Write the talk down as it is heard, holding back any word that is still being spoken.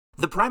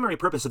The primary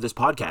purpose of this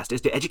podcast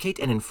is to educate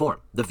and inform.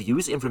 The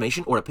views,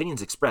 information, or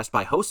opinions expressed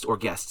by hosts or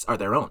guests are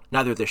their own.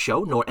 Neither the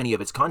show nor any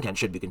of its content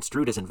should be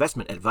construed as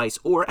investment advice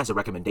or as a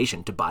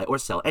recommendation to buy or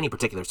sell any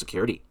particular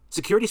security.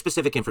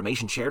 Security-specific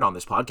information shared on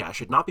this podcast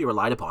should not be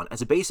relied upon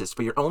as a basis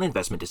for your own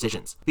investment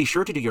decisions. Be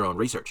sure to do your own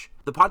research.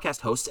 The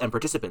podcast hosts and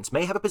participants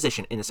may have a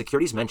position in the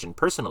securities mentioned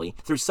personally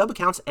through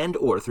sub-accounts and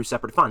or through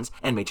separate funds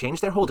and may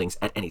change their holdings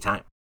at any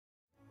time.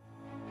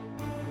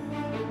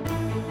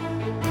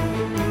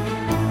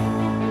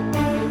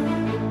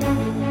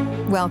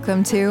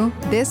 Welcome to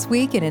This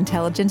Week in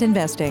Intelligent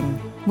Investing,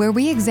 where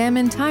we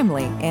examine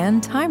timely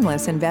and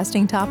timeless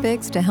investing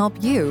topics to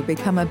help you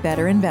become a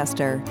better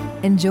investor.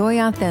 Enjoy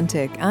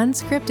authentic,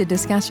 unscripted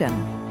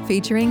discussion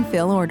featuring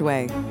Phil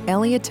Ordway,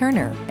 Elliot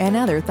Turner, and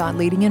other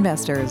thought-leading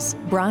investors,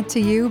 brought to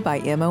you by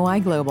MOI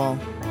Global.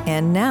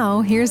 And now,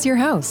 here's your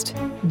host,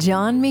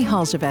 John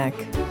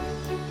Mihaljevic.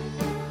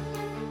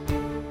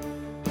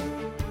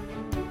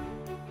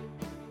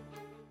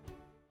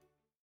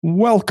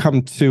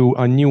 Welcome to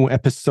a new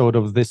episode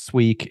of This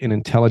Week in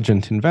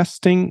Intelligent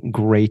Investing.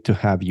 Great to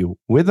have you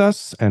with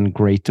us and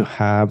great to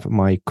have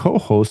my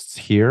co-hosts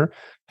here,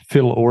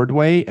 Phil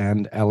Ordway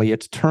and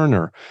Elliot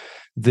Turner.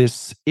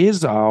 This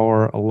is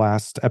our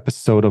last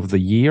episode of the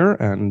year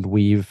and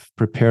we've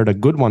prepared a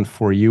good one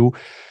for you.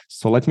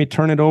 So let me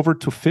turn it over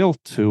to Phil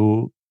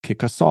to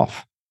kick us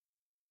off.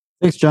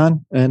 Thanks,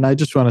 John. And I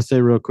just want to say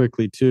real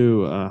quickly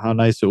too, how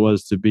nice it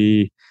was to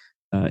be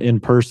in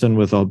person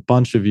with a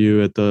bunch of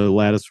you at the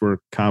Latticework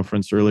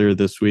conference earlier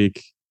this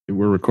week.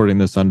 We're recording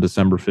this on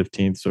December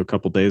 15th, so a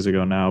couple days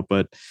ago now.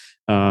 But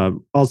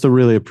also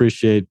really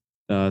appreciate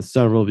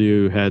several of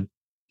you had,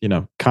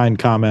 kind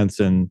comments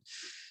and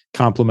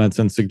compliments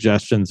and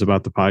suggestions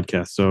about the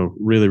podcast. So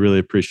really, really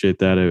appreciate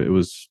that. It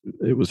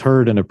was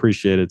heard and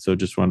appreciated. So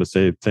just wanted to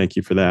say thank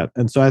you for that.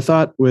 And so I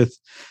thought with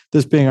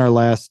this being our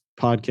last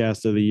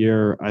podcast of the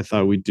year, I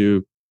thought we'd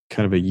do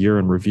kind of a year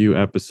in review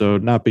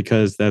episode, not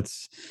because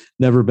that's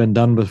never been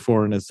done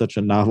before and it's such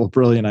a novel,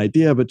 brilliant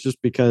idea, but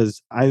just because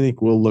I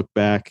think we'll look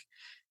back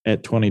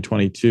at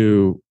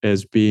 2022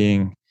 as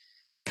being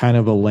kind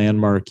of a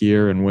landmark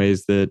year in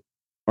ways that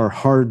are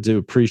hard to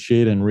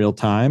appreciate in real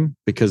time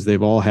because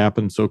they've all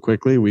happened so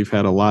quickly. We've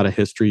had a lot of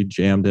history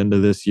jammed into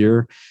this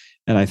year,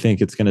 and I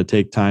think it's going to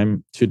take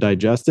time to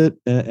digest it.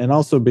 And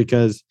also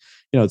because,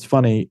 it's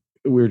funny,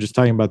 we were just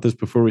talking about this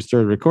before we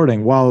started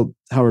recording. While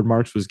Howard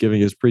Marks was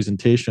giving his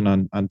presentation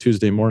on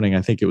Tuesday morning,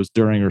 I think it was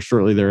during or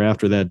shortly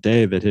thereafter that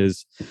day that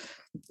his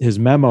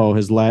memo,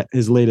 his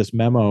latest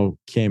memo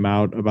came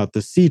out about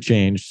the sea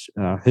change,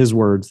 his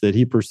words, that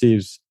he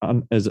perceives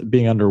as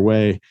being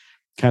underway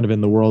kind of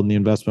in the world, in the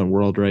investment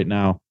world right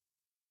now.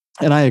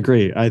 And I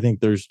agree. I think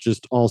there's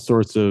just all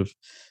sorts of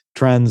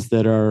trends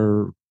that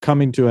are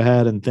coming to a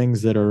head and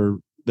things that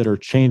are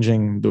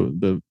changing.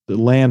 The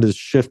land is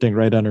shifting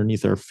right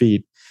underneath our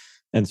feet.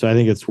 And so I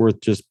think it's worth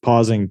just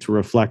pausing to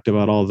reflect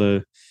about all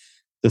the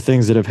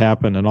things that have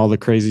happened and all the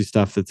crazy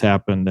stuff that's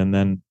happened. And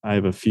then I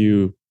have a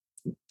few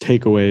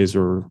takeaways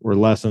or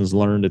lessons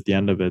learned at the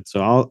end of it.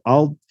 So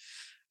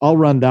I'll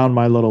run down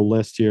my little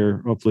list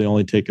here, hopefully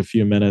only take a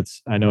few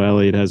minutes. I know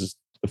Elliot has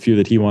a few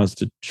that he wants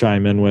to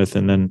chime in with,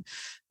 and then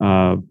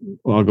I'll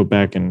go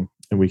back and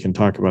we can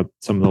talk about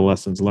some of the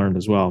lessons learned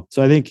as well.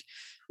 So I think,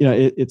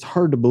 it's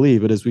hard to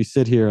believe, but as we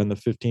sit here on the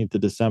 15th of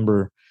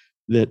December,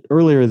 that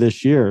earlier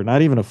this year,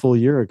 not even a full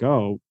year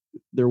ago,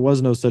 there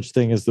was no such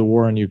thing as the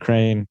war in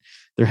Ukraine.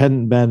 There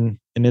hadn't been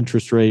an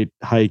interest rate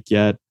hike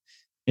yet.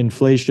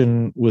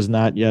 Inflation was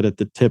not yet at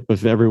the tip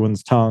of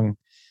everyone's tongue.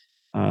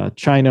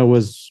 China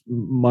was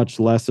much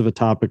less of a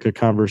topic of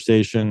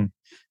conversation.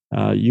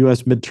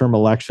 U.S. midterm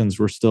elections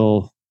were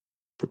still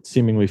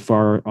seemingly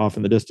far off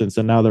in the distance,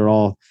 and now they're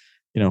all,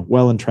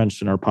 well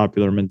entrenched in our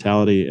popular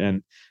mentality.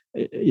 And,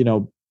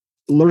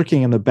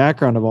 lurking in the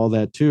background of all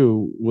that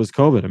too was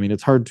COVID. I mean,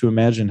 it's hard to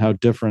imagine how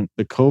different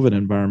the COVID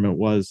environment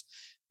was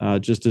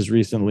just as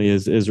recently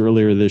as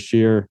earlier this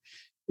year.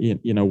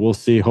 We'll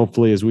see,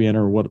 hopefully, as we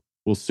enter what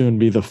will soon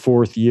be the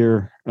fourth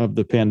year of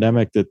the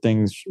pandemic, that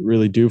things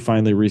really do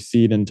finally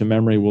recede into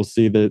memory. We'll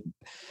see that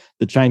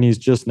the Chinese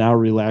just now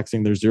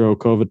relaxing their zero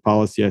COVID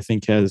policy, I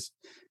think, has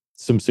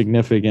some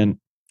significant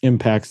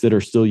impacts that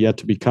are still yet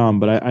to become.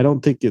 But I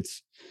don't think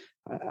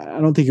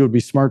it would be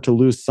smart to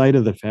lose sight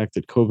of the fact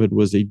that COVID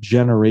was a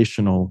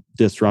generational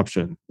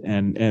disruption.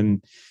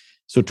 And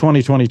so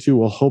 2022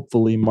 will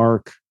hopefully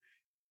mark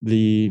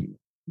the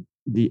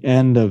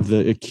end of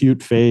the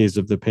acute phase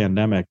of the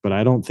pandemic, but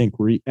I don't think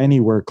we're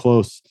anywhere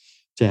close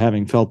to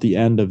having felt the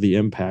end of the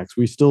impacts.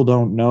 We still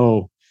don't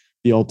know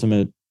the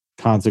ultimate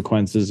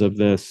consequences of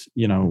this.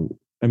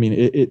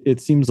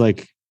 It seems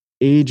like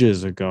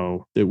ages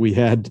ago that we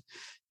had,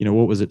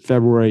 what was it,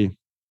 February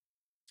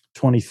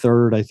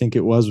 23rd, I think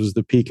it was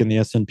the peak in the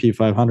S&P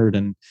 500.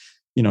 And,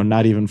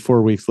 not even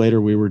 4 weeks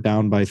later, we were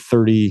down by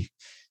 36%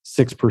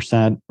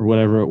 or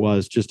whatever it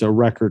was, just a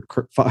record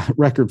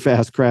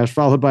fast crash,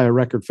 followed by a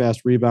record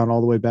fast rebound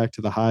all the way back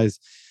to the highs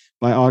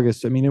by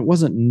August. I mean, it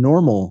wasn't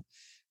normal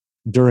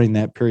during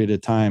that period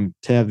of time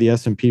to have the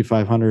S&P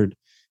 500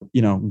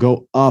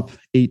 go up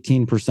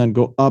 18%,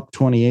 go up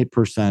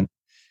 28%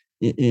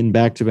 in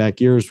back-to-back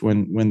years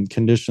when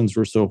conditions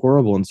were so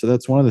horrible. And so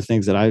that's one of the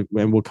things that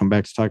and we'll come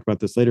back to talk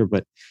about this later,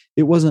 but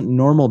it wasn't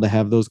normal to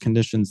have those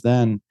conditions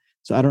then.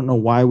 So I don't know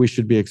why we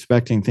should be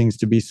expecting things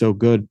to be so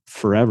good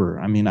forever.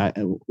 I mean,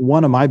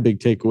 one of my big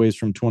takeaways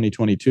from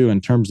 2022 in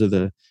terms of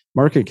the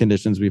market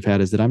conditions we've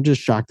had is that I'm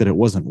just shocked that it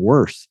wasn't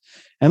worse.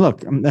 And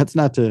look, that's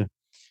not to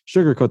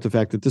sugarcoat the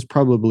fact that this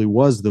probably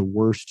was the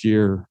worst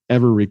year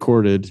ever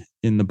recorded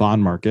in the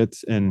bond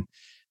markets. And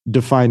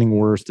defining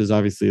worst is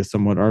obviously a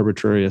somewhat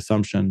arbitrary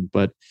assumption,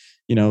 but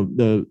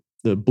the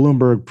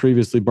Bloomberg,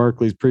 previously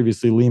Barclays,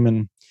 previously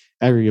Lehman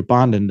aggregate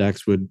bond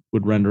index would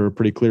render a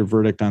pretty clear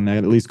verdict on that,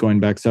 at least going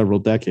back several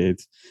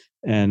decades.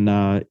 And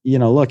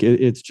look,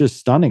 it's just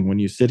stunning when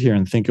you sit here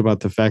and think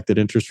about the fact that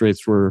interest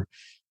rates were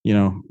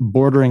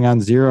bordering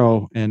on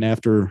zero, and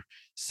after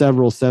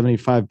several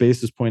 75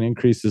 basis point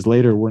increases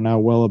later, we're now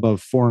well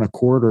above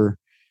 4.25.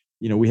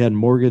 We had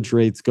mortgage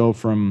rates go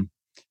from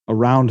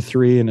around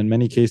 3 and in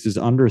many cases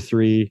under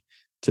 3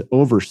 to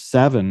over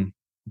 7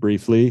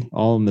 briefly,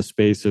 all in the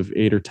space of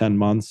 8 or 10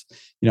 months.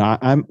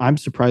 I'm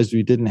surprised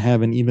we didn't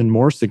have an even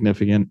more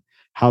significant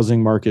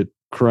housing market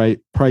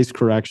price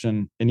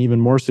correction, an even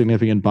more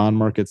significant bond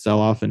market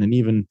sell-off, and an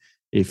even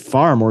a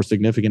far more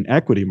significant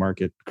equity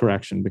market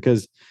correction.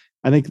 Because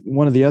I think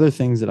one of the other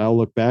things that I'll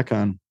look back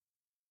on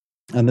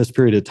this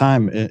period of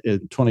time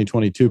in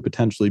 2022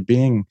 potentially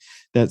being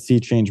that sea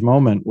change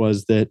moment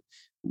was that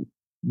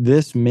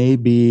this may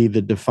be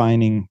the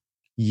defining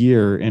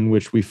year in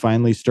which we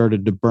finally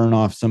started to burn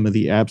off some of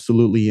the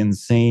absolutely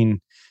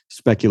insane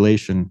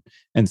speculation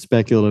and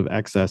speculative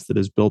excess that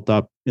is built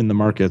up in the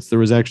markets. There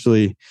was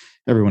actually,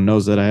 everyone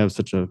knows that I have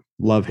such a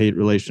love-hate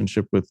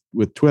relationship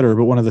with Twitter,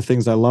 but one of the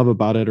things I love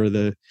about it are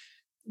the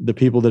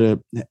people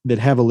that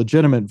have a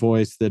legitimate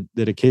voice that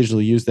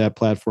occasionally use that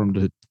platform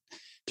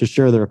to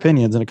share their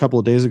opinions. And a couple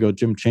of days ago,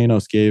 Jim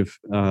Chanos gave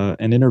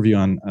an interview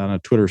on a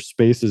Twitter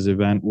Spaces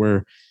event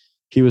where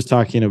he was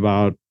talking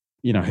about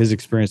his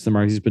experience in the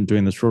market. He's been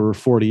doing this for over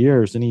 40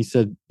 years. And he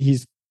said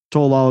he's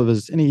told all of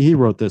his, and he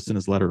wrote this in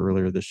his letter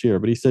earlier this year,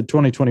 but he said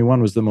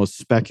 2021 was the most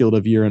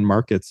speculative year in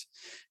markets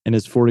in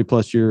his 40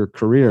 plus year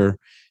career,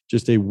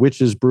 just a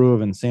witch's brew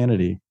of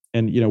insanity.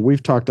 And,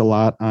 we've talked a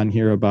lot on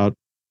here about,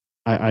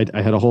 I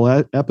had a whole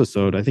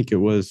episode, I think it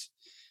was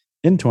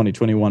in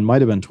 2021,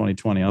 might've been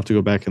 2020. I'll have to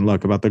go back and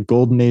look, about the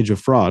golden age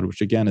of fraud,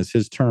 which again is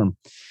his term.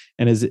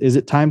 And is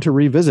it time to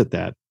revisit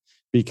that?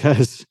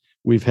 Because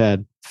we've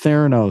had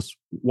Theranos,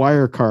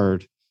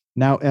 Wirecard,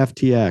 now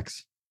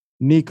FTX,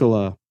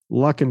 Nikola,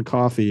 Luckin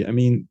Coffee. I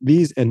mean,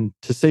 these, and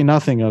to say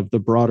nothing of the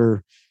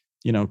broader,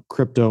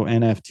 crypto,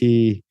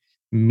 NFT,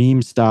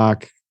 meme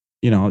stock,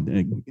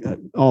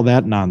 all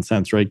that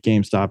nonsense, right?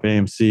 GameStop,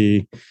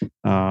 AMC.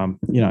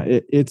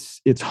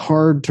 It's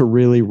hard to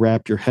really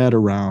wrap your head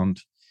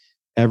around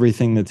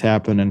everything that's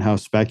happened and how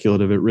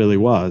speculative it really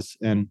was.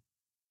 And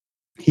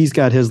he's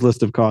got his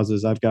list of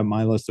causes. I've got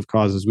my list of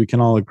causes. We can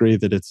all agree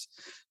that it's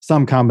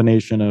some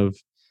combination of,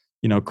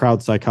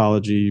 crowd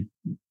psychology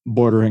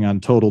bordering on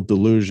total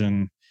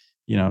delusion,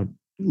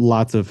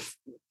 lots of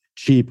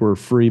cheap or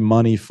free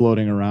money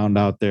floating around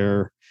out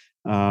there,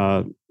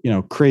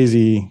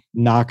 crazy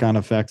knock-on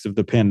effects of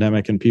the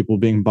pandemic and people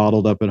being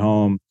bottled up at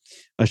home,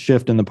 a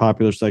shift in the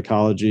popular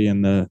psychology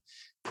and the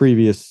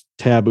previous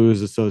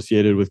taboos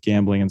associated with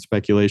gambling and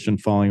speculation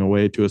falling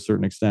away to a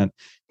certain extent.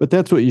 But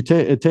that's what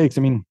it takes.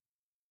 I mean,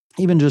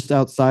 even just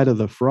outside of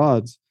the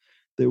frauds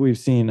that we've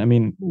seen, I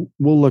mean,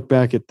 we'll look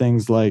back at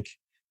things like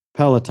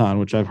Peloton,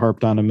 which I've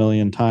harped on a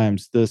million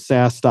times, the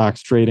SaaS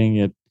stocks trading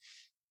at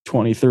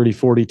 20, 30,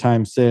 40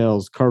 times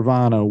sales,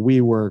 Carvana,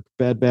 WeWork,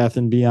 Bed Bath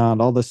 &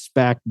 Beyond, all the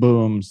SPAC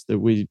booms the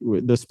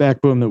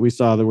SPAC boom that we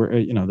saw, there were,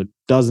 the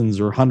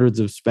dozens or hundreds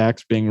of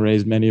SPACs being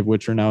raised, many of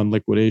which are now in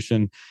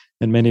liquidation,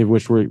 and many of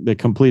which were the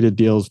completed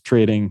deals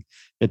trading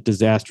at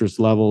disastrous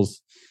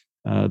levels.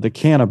 The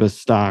cannabis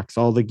stocks,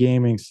 all the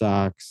gaming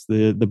stocks,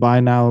 the buy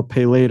now,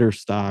 pay later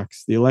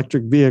stocks, the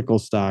electric vehicle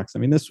stocks. I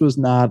mean, this was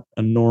not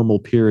a normal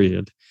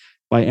period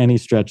by any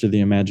stretch of the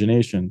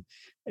imagination.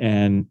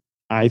 And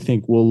I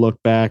think we'll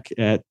look back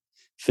at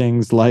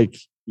things like,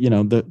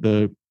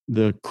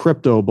 the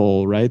crypto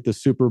bowl, right? The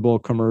Super Bowl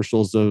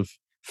commercials of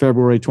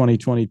February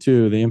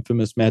 2022, the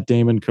infamous Matt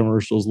Damon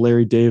commercials,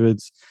 Larry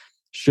David's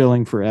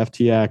shilling for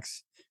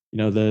FTX,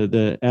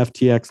 the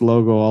FTX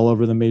logo all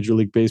over the Major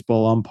League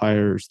Baseball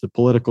umpires, the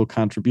political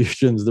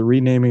contributions, the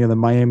renaming of the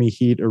Miami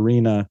Heat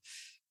arena,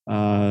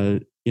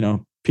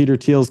 Peter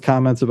Thiel's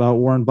comments about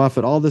Warren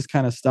Buffett, all this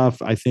kind of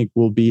stuff, I think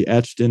will be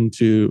etched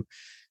into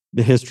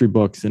the history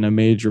books in a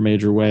major,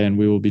 major way. And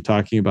we will be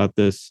talking about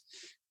this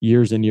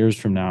years and years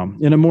from now.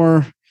 In a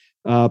more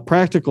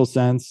practical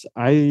sense,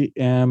 I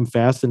am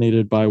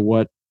fascinated by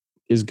what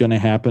is going to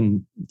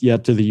happen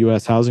yet to the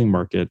U.S. housing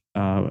market.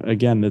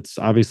 Again, it's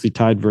obviously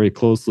tied very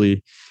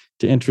closely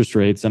to interest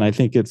rates. And I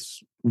think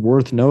it's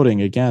worth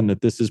noting, again,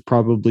 that this is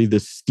probably the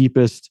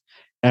steepest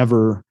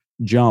ever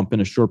jump in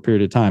a short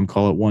period of time,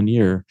 call it 1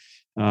 year,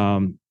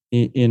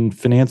 in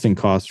financing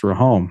costs for a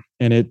home.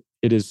 And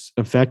it is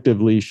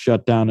effectively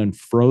shut down and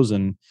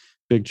frozen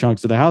big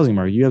chunks of the housing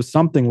market. You have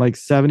something like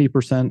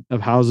 70%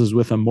 of houses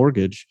with a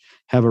mortgage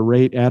have a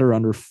rate at or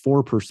under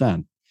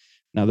 4%.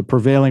 Now, the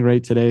prevailing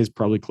rate today is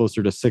probably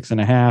closer to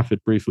 6.5.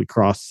 It briefly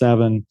crossed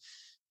 7,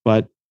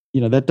 but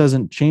that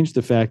doesn't change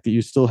the fact that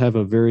you still have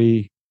a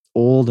very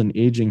old and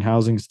aging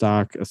housing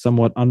stock, a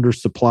somewhat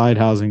undersupplied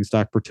housing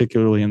stock,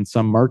 particularly in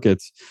some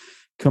markets,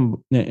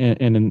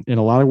 and in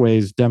a lot of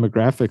ways,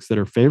 demographics that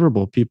are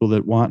favorable, people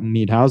that want and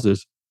need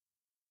houses.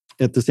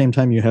 At the same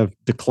time, you have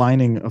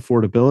declining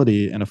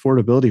affordability, and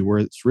affordability where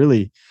it's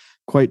really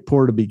quite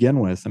poor to begin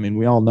with. I mean,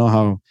 we all know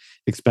how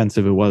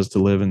expensive it was to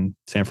live in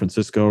San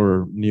Francisco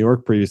or New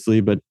York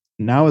previously, but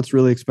now it's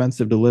really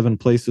expensive to live in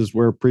places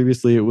where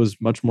previously it was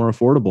much more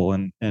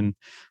affordable, and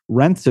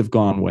rents have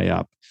gone way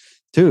up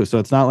too. So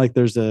it's not like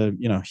there's a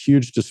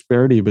huge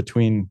disparity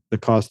between the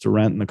cost to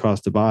rent and the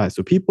cost to buy.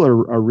 So people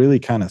are really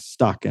kind of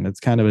stuck, and it's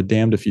kind of a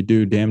damned if you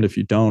do, damned if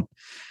you don't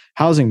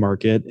housing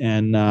market.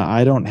 And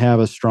I don't have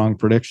a strong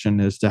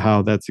prediction as to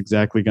how that's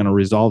exactly going to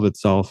resolve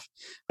itself.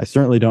 I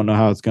certainly don't know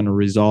how it's going to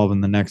resolve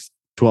in the next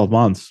 12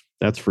 months.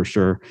 That's for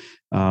sure.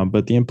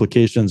 But the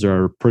implications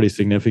are pretty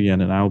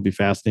significant, and I will be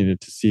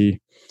fascinated to see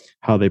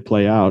how they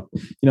play out.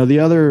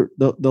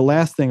 The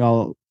last thing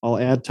I'll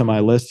add to my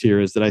list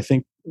here is that I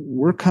think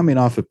we're coming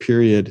off a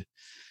period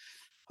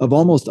of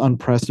almost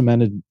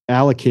unprecedented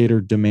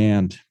allocator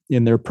demand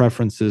in their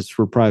preferences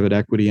for private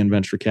equity and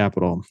venture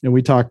capital. And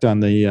we talked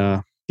on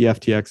the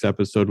FTX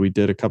episode we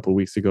did a couple of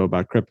weeks ago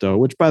about crypto,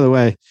 which, by the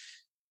way,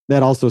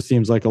 that also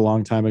seems like a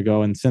long time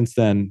ago. And since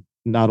then,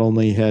 not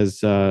only has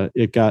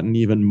it gotten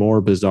even more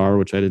bizarre,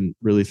 which I didn't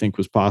really think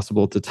was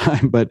possible at the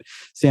time, but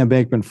Sam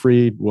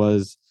Bankman-Fried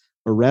was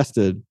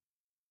arrested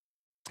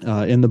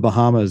in the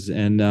Bahamas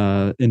and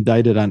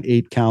indicted on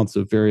 8 counts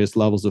of various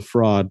levels of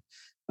fraud,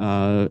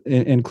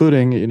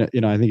 including,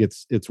 I think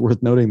it's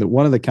worth noting that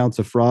one of the counts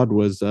of fraud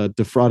was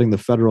defrauding the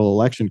Federal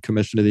Election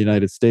Commission of the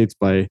United States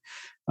by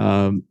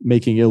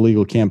making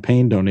illegal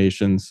campaign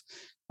donations,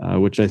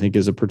 which I think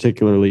is a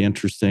particularly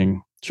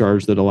interesting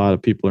charge that a lot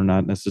of people are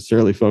not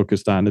necessarily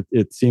focused on.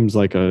 It seems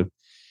like a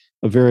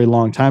very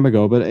long time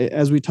ago, but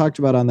as we talked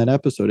about on that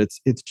episode,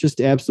 it's just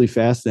absolutely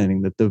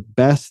fascinating that the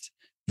best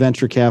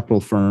venture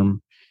capital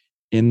firm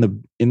in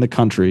the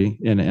country,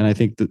 and I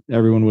think that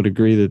everyone would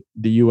agree that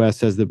the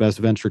U.S. has the best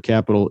venture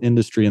capital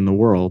industry in the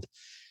world.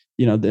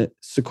 That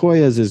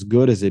Sequoia is as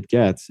good as it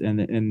gets.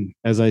 And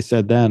as I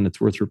said then,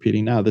 it's worth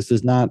repeating now, this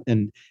is not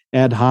an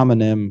ad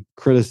hominem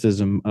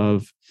criticism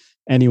of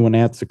anyone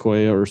at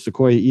Sequoia or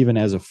Sequoia even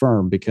as a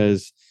firm,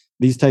 because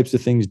these types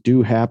of things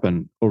do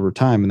happen over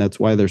time. And that's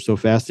why they're so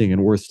fascinating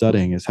and worth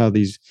studying, is how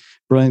these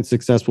brilliant,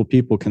 successful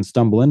people can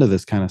stumble into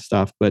this kind of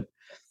stuff. But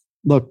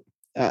look,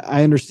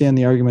 I understand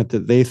the argument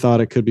that they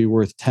thought it could be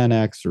worth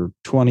 10x or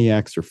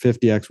 20x or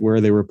 50x where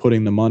they were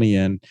putting the money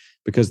in,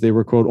 because they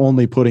were, quote,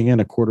 only putting in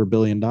 $250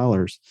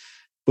 million.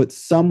 But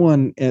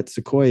someone at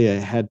Sequoia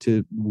had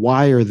to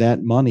wire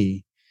that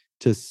money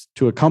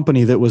to a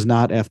company that was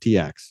not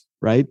FTX,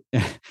 right?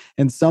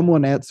 And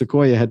someone at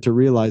Sequoia had to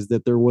realize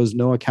that there was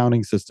no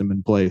accounting system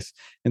in place.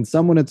 And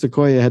someone at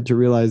Sequoia had to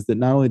realize that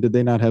not only did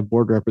they not have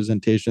board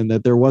representation,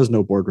 that there was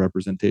no board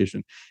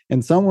representation.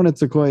 And someone at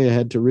Sequoia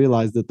had to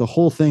realize that the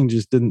whole thing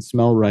just didn't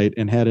smell right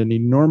and had an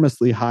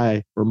enormously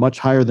high, or much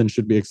higher than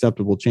should be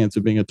acceptable, chance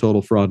of being a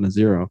total fraud and a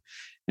zero.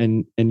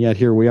 And yet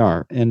here we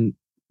are. And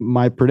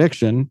my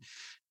prediction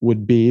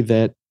would be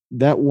that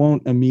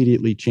won't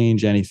immediately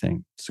change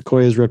anything.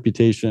 Sequoia's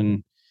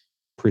reputation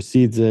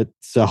precedes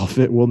itself.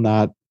 It will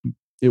not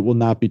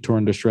be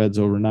torn to shreds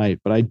overnight.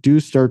 But I do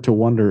start to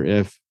wonder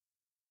if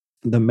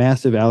the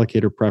massive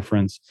allocator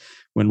preference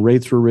when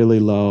rates were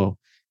really low,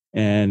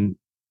 and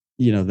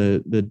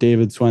the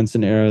David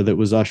Swensen era that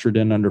was ushered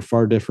in under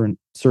far different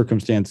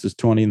circumstances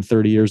 20 and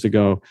 30 years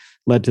ago,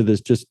 led to this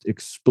just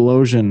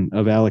explosion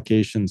of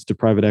allocations to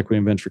private equity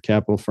and venture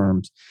capital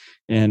firms.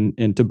 And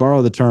to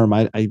borrow the term,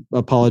 I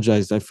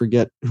apologize, I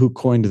forget who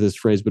coined this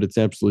phrase, but it's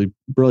absolutely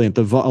brilliant.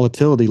 The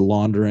volatility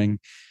laundering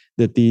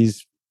that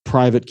these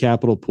private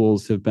capital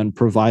pools have been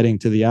providing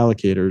to the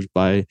allocators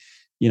by,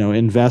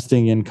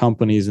 investing in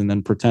companies and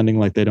then pretending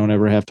like they don't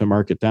ever have to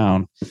mark it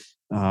down.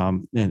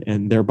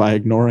 And thereby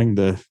ignoring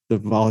the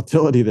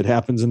volatility that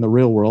happens in the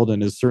real world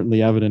and is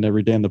certainly evident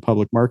every day in the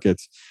public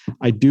markets.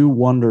 I do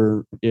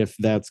wonder if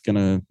that's going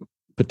to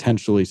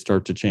potentially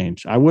start to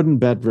change. I wouldn't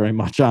bet very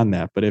much on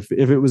that, but if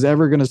it was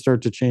ever going to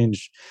start to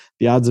change,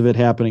 the odds of it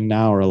happening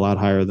now are a lot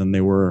higher than they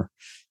were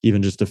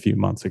even just a few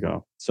months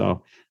ago.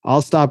 So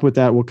I'll stop with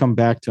that. We'll come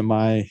back to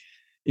my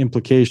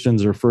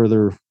implications or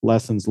further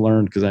lessons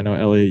learned, because I know,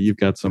 Elliot, you've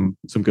got some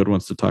good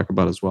ones to talk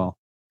about as well.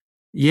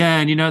 Yeah,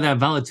 and that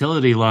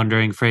volatility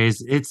laundering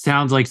phrase, it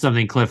sounds like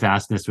something Cliff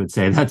Asness would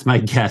say. That's my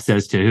guess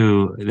as to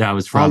who that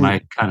was from. I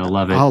kind of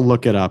love it. I'll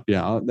look it up.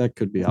 Yeah, that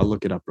could be. I'll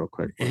look it up real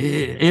quick.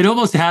 It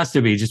almost has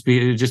to be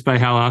just by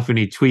how often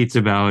he tweets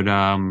about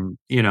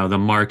the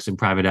marks in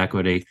private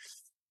equity.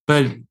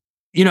 But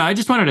I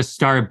just wanted to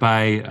start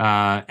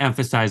by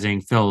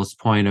emphasizing Phil's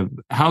point of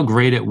how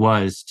great it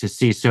was to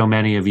see so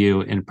many of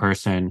you in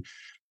person.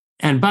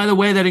 And by the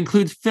way, that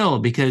includes Phil,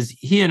 because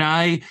he and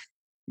I,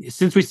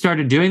 since we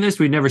started doing this,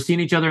 we'd never seen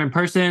each other in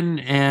person.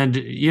 And,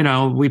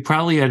 we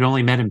probably had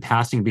only met in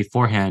passing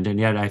beforehand. And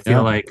yet I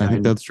feel I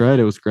think that's right.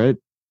 It was great.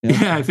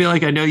 Yeah, I feel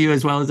like I know you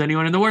as well as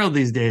anyone in the world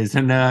these days.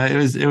 And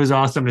it was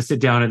awesome to sit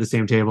down at the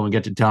same table and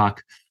get to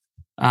talk.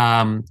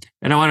 And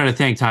I wanted to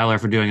thank Tyler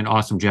for doing an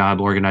awesome job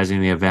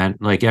organizing the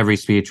event. Like, every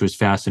speech was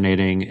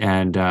fascinating,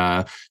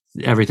 and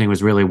everything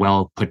was really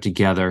well put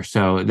together.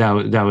 So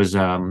that was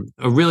a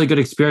really good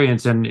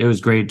experience, and it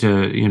was great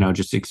to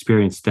just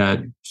experience that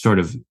sort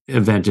of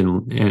event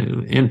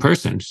in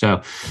person.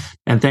 So,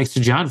 and thanks to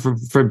John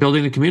for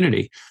building the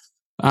community.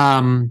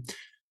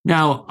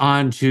 Now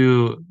on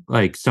to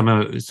like some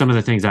of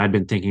the things I'd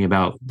been thinking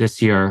about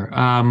this year.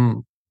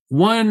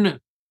 One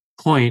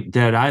point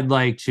that I'd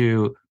like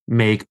to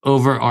make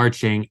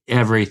overarching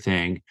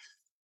everything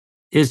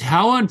is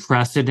how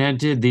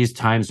unprecedented these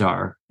times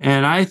are.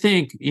 And I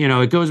think,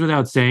 it goes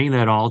without saying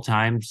that all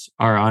times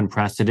are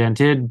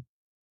unprecedented.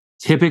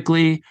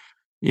 Typically,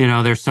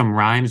 there's some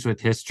rhymes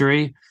with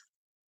history,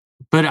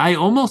 but I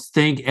almost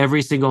think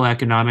every single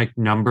economic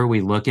number we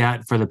look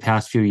at for the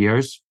past few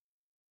years,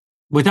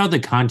 without the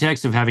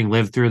context of having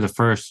lived through the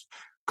first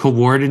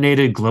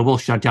coordinated global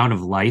shutdown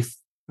of life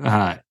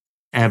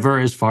ever,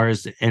 as far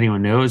as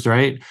anyone knows,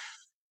 right?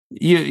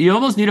 You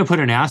almost need to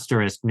put an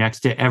asterisk next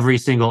to every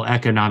single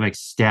economic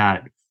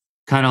stat,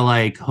 kind of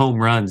like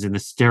home runs in the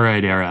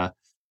steroid era,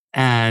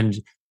 and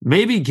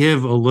maybe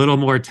give a little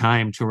more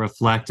time to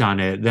reflect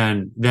on it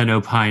than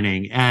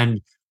opining.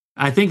 And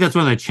I think that's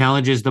one of the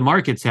challenges the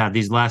markets had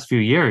these last few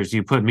years.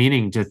 You put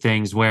meaning to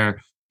things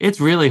where it's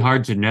really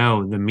hard to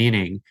know the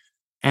meaning.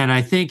 And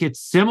I think it's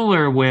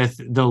similar with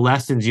the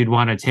lessons you'd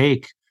want to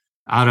take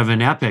out of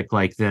an epic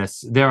like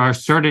this. There are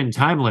certain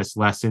timeless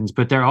lessons,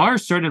 but there are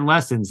certain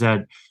lessons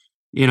that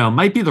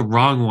might be the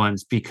wrong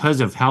ones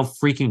because of how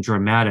freaking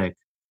dramatic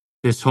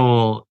this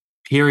whole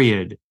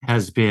period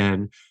has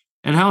been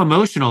and how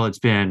emotional it's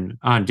been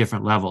on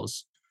different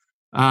levels.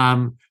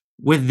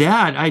 With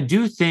that, I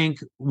do think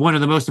one of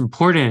the most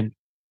important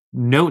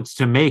notes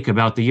to make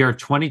about the year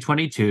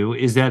 2022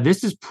 is that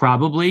this is this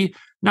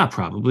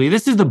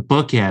is the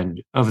bookend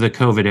of the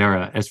COVID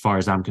era, as far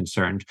as I'm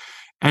concerned.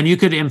 And you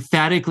could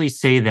emphatically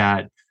say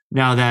that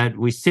now that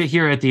we sit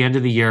here at the end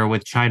of the year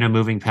with China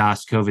moving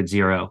past COVID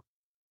zero.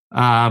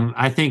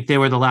 I think they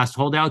were the last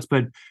holdouts,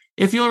 but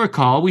if you'll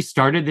recall, we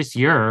started this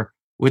year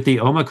with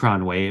the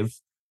Omicron wave.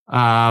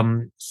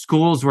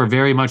 Schools were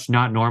very much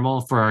not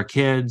normal for our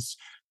kids.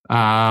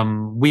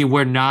 We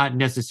were not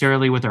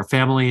necessarily with our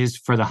families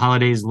for the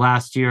holidays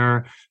last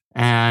year,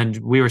 and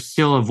we were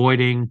still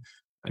avoiding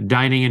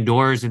dining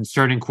indoors in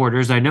certain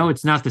quarters. I know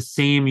it's not the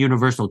same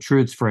universal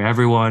truths for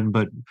everyone,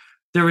 but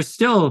there was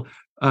still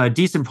a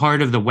decent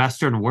part of the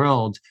Western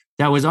world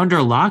that was under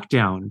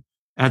lockdown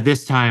at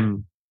this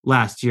time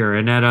last year,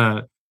 and at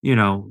a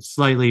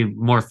slightly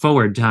more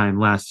forward time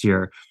last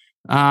year.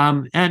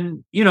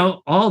 And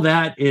all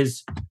that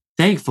is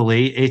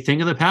thankfully a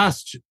thing of the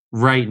past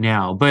right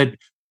now, but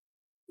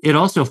it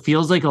also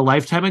feels like a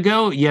lifetime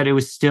ago, yet it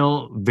was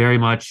still very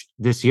much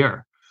this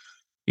year.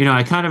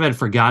 I kind of had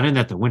forgotten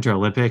that the Winter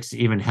Olympics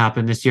even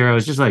happened this year. I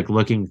was just like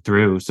looking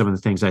through some of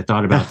the things I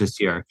thought about this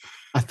year.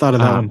 I thought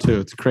of that one too.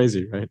 It's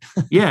crazy, right?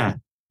 Yeah.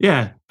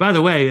 By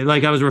the way,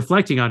 like, I was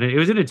reflecting on it. It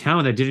was in a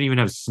town that didn't even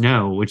have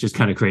snow, which is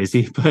kind of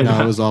crazy. But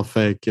no, it was all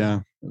fake. Yeah.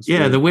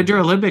 The Winter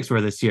Olympics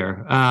were this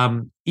year.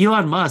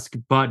 Elon Musk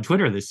bought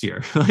Twitter this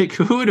year. Like,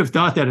 who would have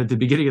thought that at the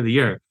beginning of the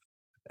year?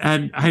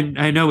 And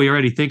I know we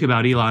already think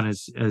about Elon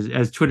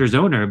as Twitter's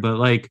owner, but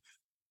like,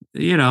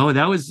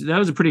 that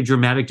was a pretty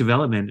dramatic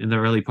development in the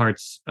early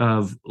parts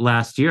of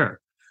last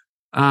year.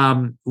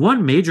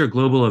 One major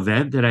global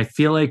event that I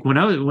feel like when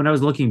I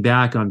was looking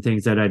back on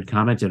things that I'd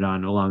commented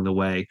on along the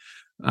way,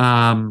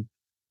 Abe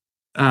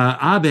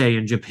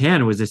in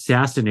Japan was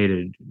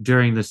assassinated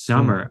during the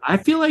summer. I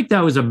feel like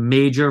that was a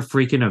major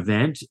freaking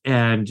event,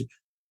 and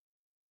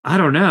I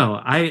don't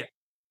know.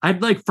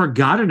 I'd like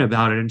forgotten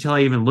about it until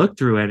I even looked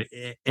through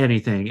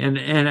anything,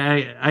 and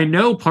I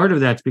know part of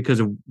that's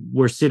because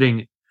we're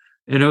sitting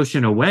an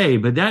ocean away,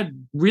 but that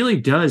really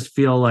does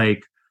feel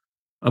like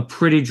a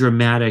pretty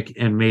dramatic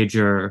and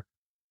major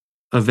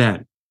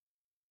event.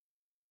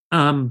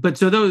 But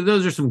so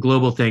those are some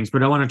global things,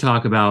 but I want to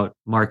talk about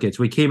markets.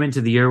 We came into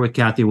the year with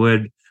Cathie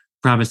Wood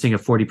promising a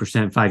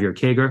 40% 5-year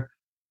CAGR.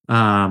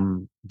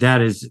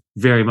 That is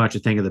very much a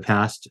thing of the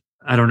past.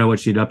 I don't know what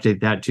she'd update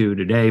that to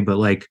today, but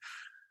like,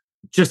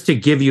 just to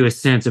give you a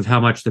sense of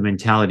how much the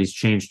mentality's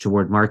changed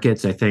toward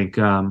markets, I think,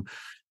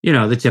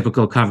 the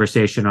typical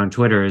conversation on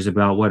Twitter is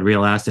about what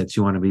real assets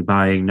you want to be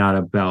buying, not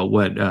about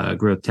what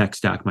growth tech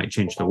stock might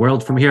change the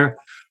world from here.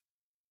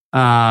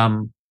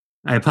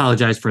 I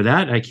apologize for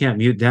that. I can't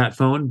mute that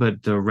phone,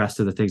 but the rest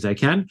of the things I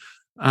can.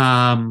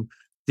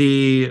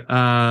 The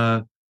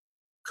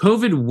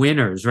COVID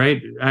winners,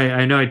 right?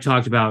 I know I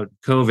talked about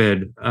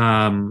COVID.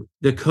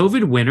 The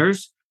COVID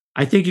winners,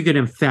 I think you can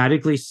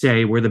emphatically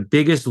say, were the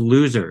biggest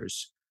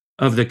losers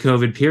of the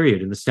COVID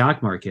period in the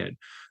stock market.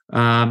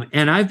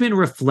 And I've been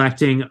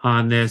reflecting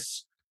on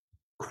this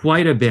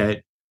quite a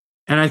bit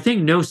And I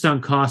think No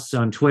Sunk Costs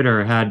on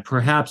Twitter had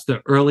perhaps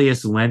the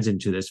earliest lens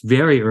into this,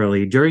 very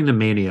early during the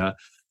mania.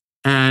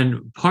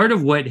 And part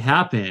of what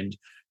happened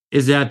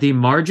is that the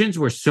margins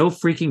were so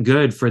freaking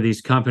good for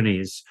these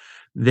companies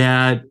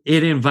that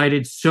it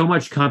invited so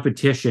much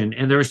competition,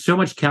 and there was so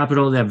much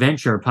capital that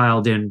venture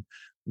piled in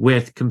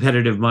with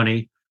competitive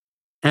money.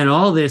 And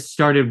all this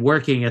started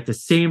working at the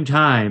same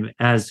time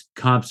as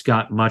comps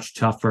got much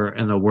tougher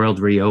and the world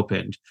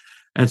reopened.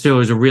 And so it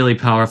was a really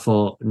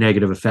powerful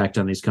negative effect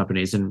on these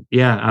companies. And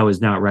yeah, I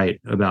was not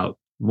right about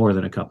more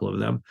than a couple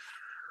of them.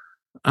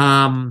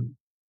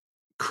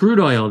 Crude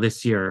oil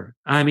this year,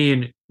 I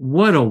mean,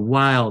 what a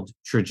wild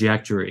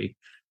trajectory.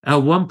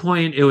 At one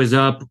point, it was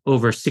up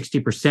over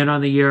 60%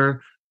 on the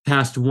year,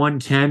 past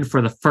 110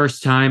 for the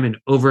first time in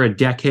over a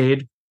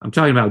decade. I'm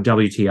talking about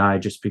WTI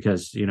just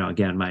because,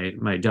 again,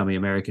 my dummy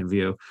American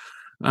view.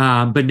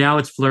 But now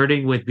it's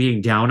flirting with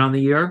being down on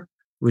the year.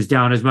 It was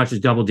down as much as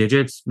double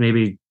digits,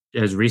 maybe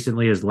as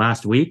recently as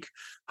last week.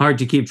 Hard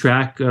to keep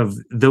track of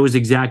those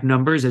exact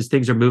numbers as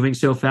things are moving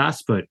so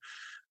fast. But,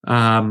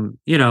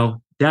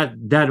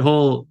 that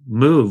whole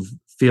move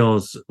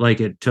feels like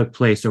it took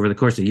place over the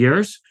course of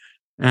years.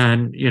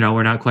 And,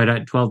 we're not quite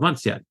at 12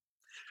 months yet.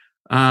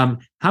 How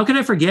can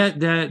I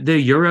forget that the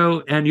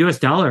euro and US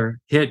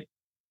dollar hit?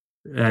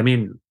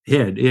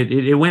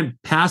 It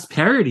went past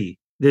parity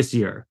this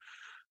year.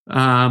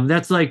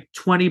 That's like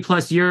 20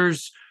 plus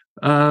years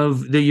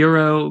of the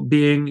euro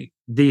being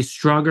the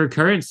stronger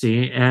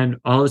currency, and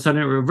all of a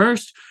sudden it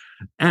reversed.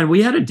 And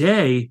we had a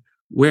day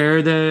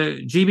where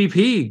the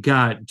GBP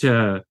got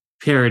to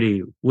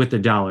parity with the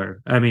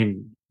dollar. I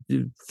mean,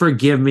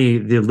 forgive me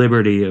the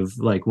liberty of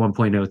like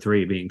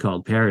 1.03 being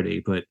called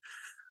parity, but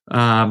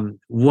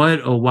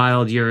what a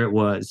wild year it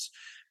was.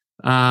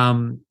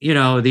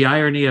 The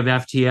irony of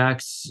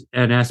FTX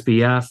and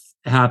SBF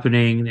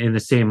happening in the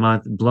same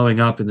month, blowing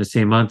up in the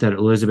same month that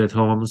Elizabeth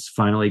Holmes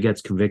finally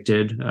gets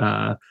convicted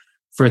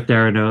for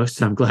Theranos.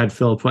 I'm glad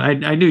Phil,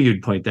 I knew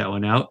you'd point that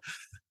one out.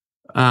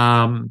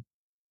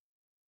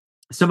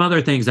 Some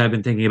other things I've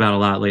been thinking about a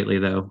lot lately,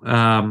 though.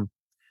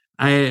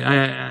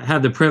 I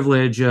had the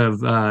privilege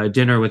of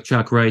dinner with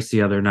Chuck Rice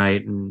the other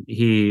night, and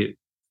he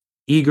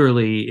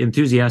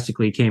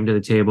enthusiastically came to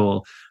the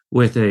table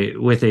with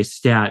a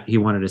stat he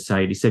wanted to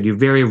cite. He said, "You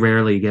very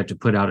rarely get to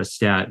put out a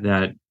stat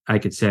that I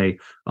could say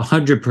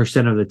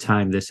 100% of the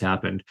time this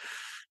happened."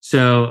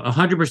 So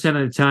 100%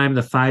 of the time,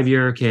 the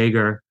 5-year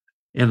CAGR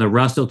in the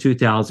Russell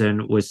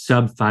 2000 was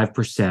sub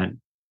 5%.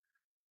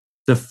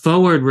 The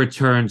forward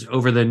returns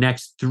over the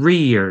next 3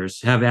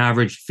 years have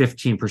averaged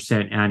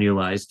 15%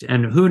 annualized.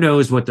 And who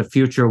knows what the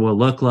future will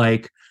look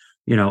like?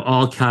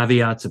 All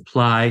caveats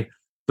apply.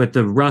 But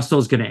the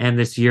Russell's going to end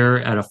this year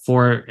at a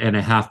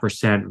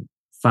 4.5%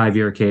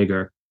 5-year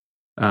CAGR,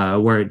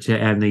 were to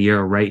end the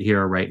year right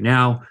here, right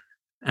now.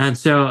 And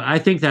so I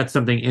think that's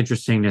something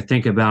interesting to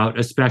think about,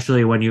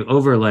 especially when you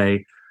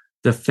overlay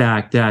the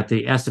fact that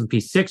the S&P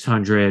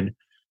 600,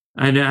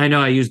 I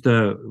know I used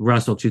the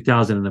Russell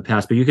 2000 in the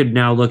past, but you could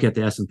now look at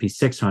the S&P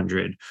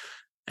 600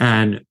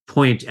 and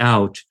point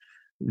out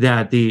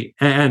that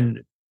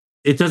and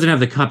it doesn't have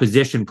the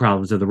composition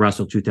problems of the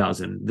Russell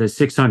 2000. The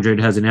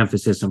 600 has an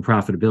emphasis on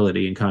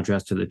profitability in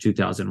contrast to the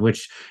 2000,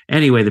 which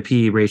anyway, the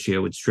PE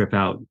ratio would strip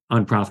out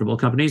unprofitable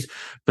companies.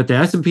 But the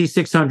S&P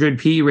 600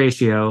 PE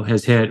ratio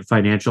has hit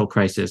financial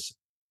crisis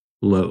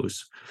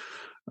lows.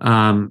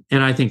 And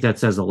I think that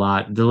says a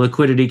lot. The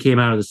liquidity came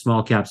out of the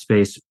small cap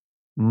space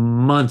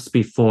months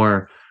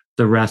before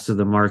the rest of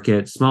the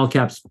market. Small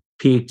caps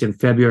peaked in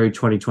February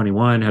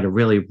 2021, had a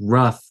really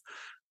rough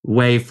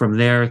way from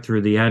there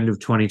through the end of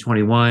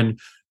 2021.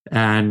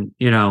 And,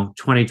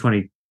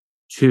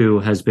 2022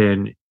 has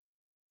been,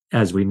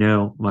 as we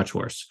know, much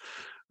worse.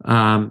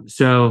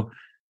 So,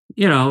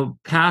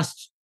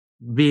 past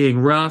being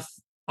rough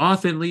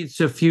often leads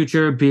to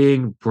future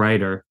being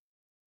brighter.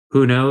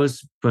 Who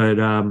knows? But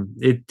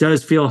it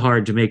does feel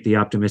hard to make the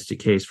optimistic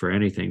case for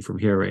anything from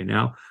here right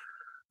now.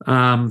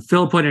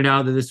 Phil pointed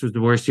out that this was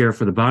the worst year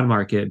for the bond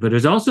market, but it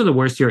was also the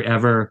worst year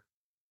ever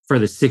for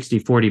the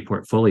 60-40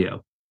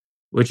 portfolio,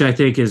 which I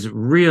think is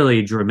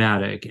really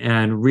dramatic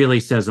and really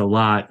says a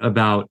lot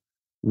about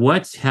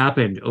what's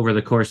happened over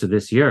the course of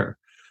this year.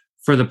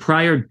 For the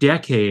prior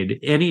decade,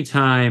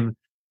 anytime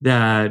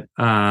that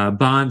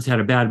bonds had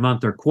a bad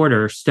month or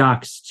quarter,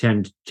 stocks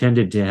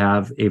tended to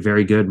have a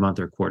very good month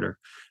or quarter,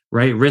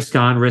 right? Risk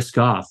on, risk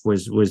off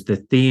was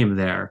the theme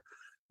there.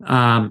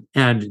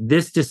 And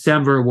this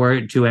December, were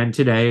it to end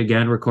today,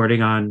 again,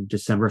 recording on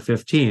December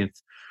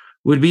 15th,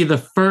 would be the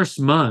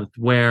first month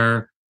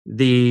where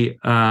the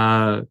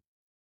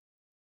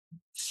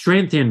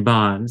strength in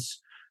bonds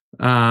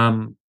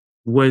came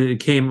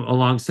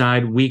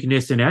alongside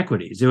weakness in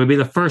equities. It would be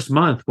the first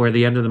month where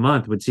the end of the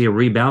month would see a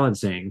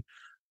rebalancing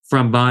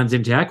from bonds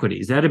into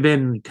equities. That had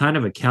been kind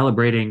of a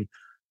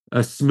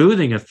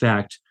smoothing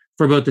effect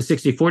for both the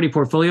 60-40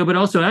 portfolio, but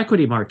also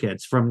equity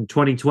markets from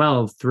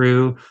 2012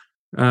 through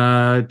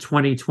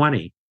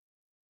 2020.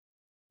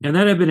 And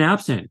that had been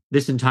absent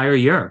this entire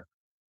year.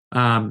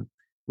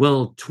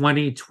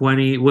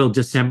 will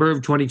December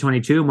of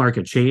 2022 mark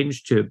a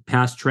change to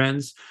past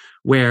trends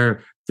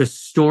where the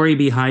story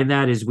behind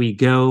that is we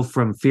go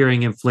from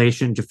fearing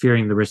inflation to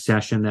fearing the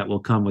recession that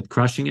will come with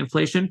crushing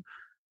inflation?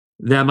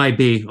 That might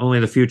be, only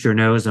the future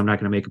knows. I'm not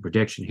going to make a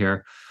prediction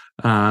here.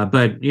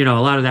 But, a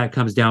lot of that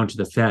comes down to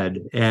the Fed.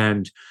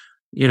 And,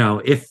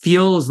 it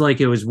feels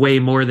like it was way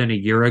more than a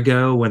year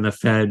ago when the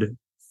Fed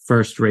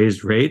first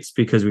raised rates,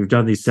 because we've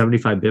done these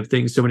 75 bip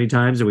things so many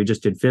times and we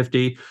just did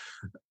 50.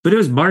 But it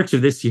was March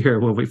of this year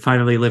when we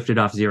finally lifted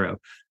off zero.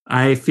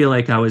 I feel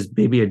like I was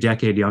maybe a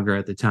decade younger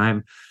at the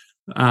time.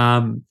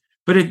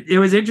 But it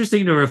was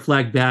interesting to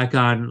reflect back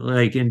on,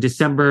 like, in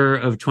December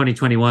of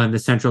 2021, the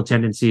central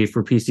tendency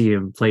for PCE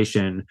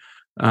inflation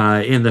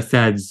in the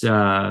Fed's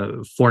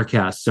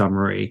forecast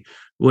summary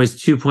was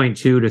 2.2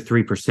 to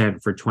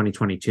 3% for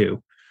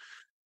 2022.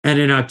 And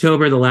in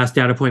October, the last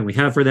data point we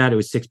have for that, it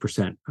was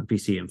 6% on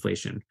PCE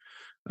inflation.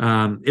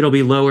 It'll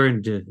be lower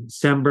in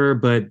December,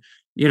 but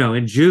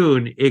in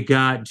June, it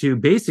got to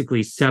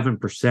basically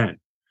 7%.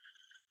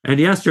 And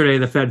yesterday,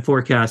 the Fed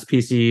forecast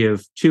PCE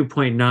of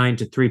 2.9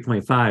 to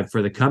 3.5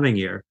 for the coming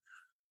year.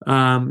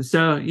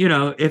 So,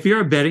 if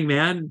you're a betting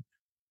man,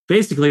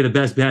 basically the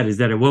best bet is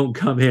that it won't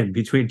come in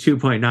between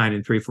 2.9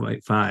 and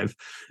 3.5.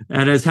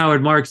 And as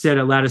Howard Marks said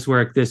at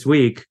Latticework this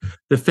week,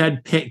 the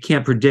Fed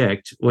can't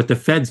predict what the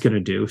Fed's going to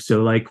do.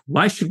 So,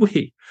 why should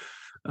we?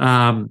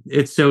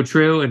 It's so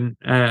true. And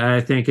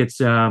I think it's,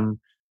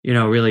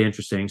 really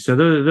interesting. So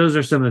those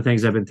are some of the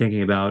things I've been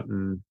thinking about.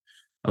 And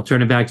I'll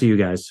turn it back to you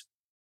guys.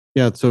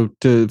 Yeah, so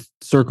to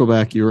circle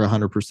back, you were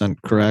 100%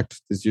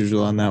 correct as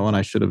usual on that one.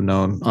 I should have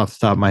known off the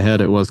top of my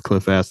head. It was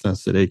Cliff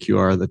Asness at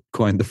AQR that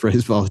coined the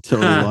phrase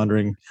volatility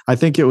laundering. I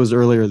think it was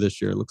earlier this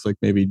year. It looks like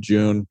maybe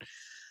June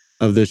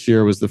of this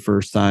year was the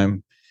first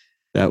time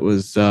that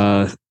was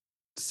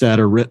said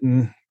or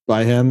written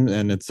by him.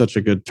 And it's such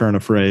a good turn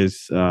of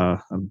phrase.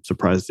 I'm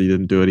surprised he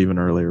didn't do it even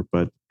earlier.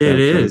 But it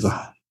is.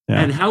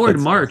 And Howard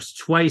Marks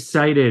twice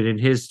cited in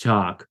his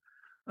talk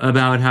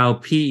about how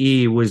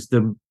PE was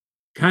the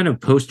kind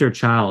of poster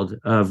child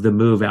of the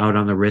move out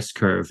on the risk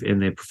curve in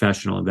the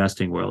professional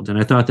investing world. And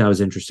I thought that was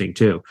interesting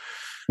too.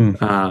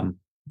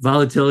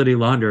 Volatility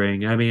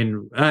laundering. I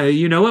mean,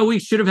 you know what we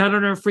should have had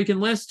on our freaking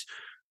list?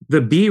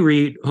 The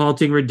B-REIT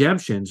halting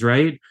redemptions,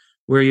 right?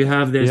 Where you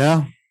have this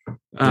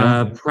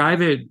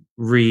private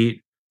REIT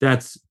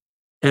that's,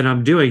 and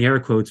I'm doing air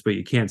quotes, but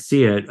you can't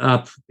see it,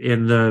 up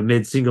in the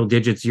mid-single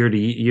digits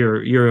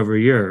year over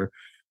year,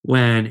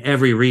 when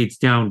every REIT's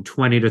down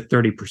 20 to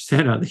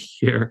 30% on the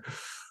year.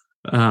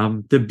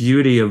 The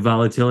beauty of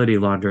volatility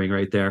laundering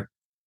right there.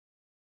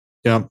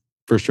 Yeah,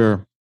 for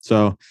sure.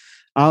 So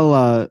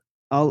I'll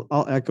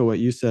echo what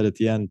you said at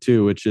the end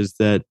too, which is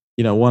that,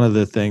 one of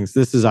the things,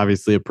 this is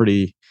obviously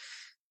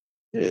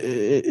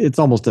it's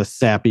almost a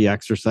sappy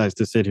exercise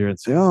to sit here and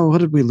say, oh, what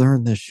did we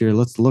learn this year?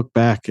 Let's look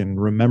back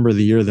and remember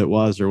the year that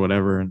was or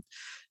whatever. And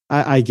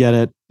I get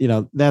it.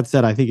 That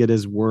said, I think it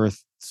is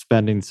worth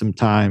spending some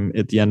time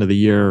at the end of the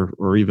year,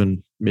 or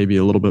even maybe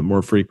a little bit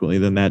more frequently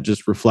than that,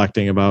 just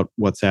reflecting about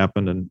what's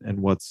happened and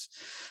what's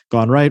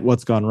gone right,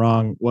 what's gone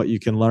wrong, what you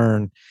can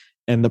learn.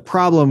 And the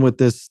problem with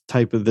this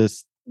type of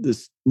this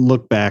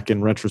look back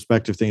and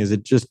retrospective thing is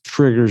it just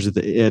triggers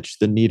the itch,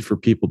 the need for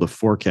people to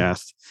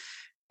forecast.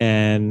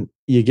 And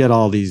you get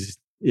all these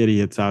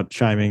idiots out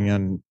chiming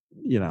on,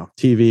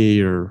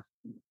 TV or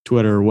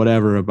Twitter or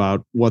whatever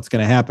about what's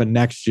going to happen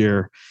next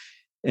year.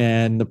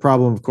 And the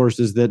problem, of course,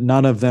 is that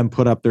none of them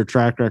put up their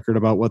track record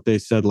about what they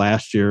said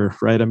last year,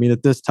 right? I mean,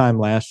 at this time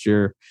last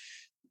year,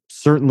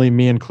 certainly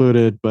me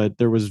included, but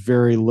there was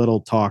very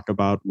little talk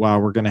about, wow,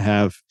 we're going to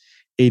have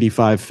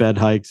 85 Fed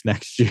hikes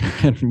next year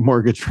and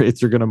mortgage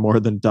rates are going to more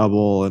than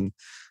double and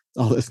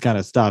all this kind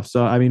of stuff.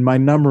 So, I mean, my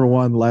number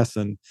one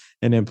lesson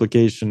and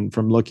implication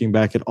from looking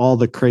back at all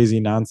the crazy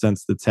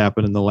nonsense that's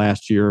happened in the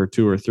last year or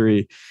two or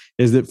three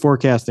is that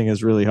forecasting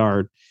is really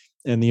hard.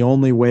 And the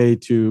only way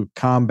to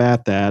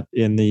combat that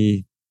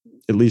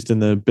at least in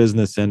the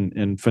business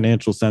and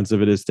financial sense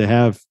of it, is to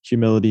have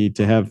humility,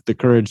 to have the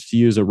courage to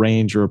use a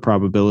range or a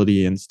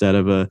probability instead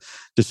of a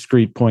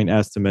discrete point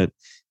estimate,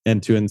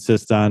 and to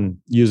insist on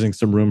using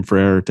some room for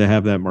error to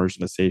have that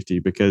margin of safety,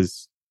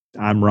 because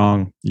I'm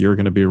wrong, you're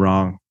going to be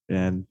wrong.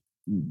 And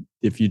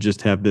if you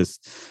just have this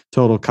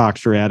total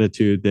cocksure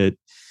attitude that,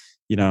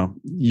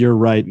 you're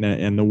right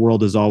and the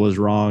world is always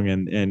wrong,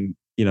 and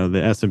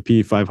the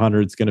S&P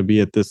 500 is going to be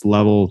at this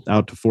level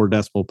out to 4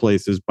 decimal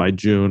places by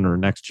June or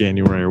next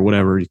January or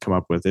whatever you come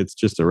up with. It's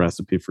just a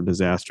recipe for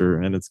disaster,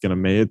 and it's going to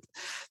make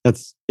it.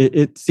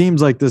 It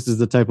seems like this is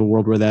the type of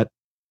world where that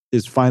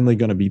is finally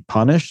going to be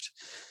punished.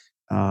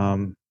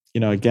 Again,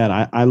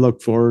 I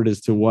look forward as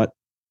to what,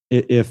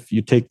 if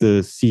you take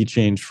the sea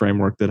change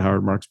framework that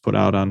Howard Marks put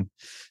out on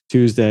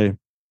Tuesday,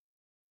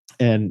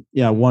 and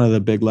one of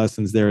the big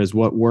lessons there is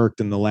what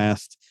worked in the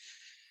last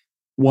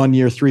 1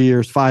 year, 3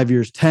 years, 5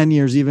 years, 10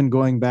 years, even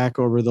going back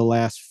over the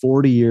last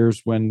 40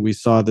 years when we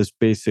saw this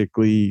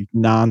basically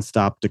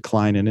nonstop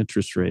decline in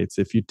interest rates.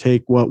 If you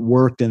take what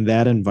worked in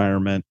that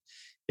environment,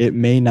 it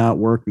may not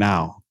work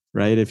now.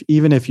 right?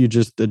 Even if you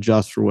just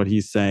adjust for what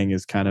he's saying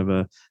is kind of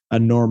a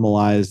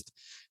normalized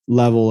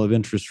level of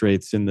interest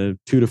rates in the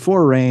 2 to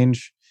 4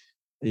 range,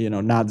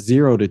 not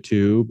 0 to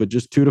 2, but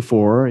just 2 to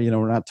 4.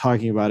 We're not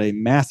talking about a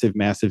massive,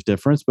 massive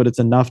difference, but it's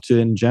enough to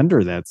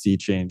engender that sea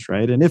change,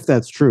 right? And if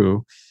that's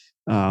true,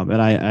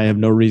 and I have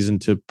no reason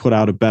to put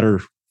out a better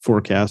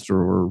forecast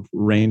or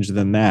range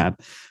than that,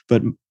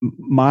 but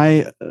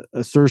my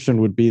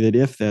assertion would be that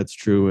if that's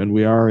true, and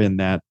we are in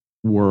that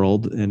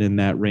world and in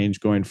that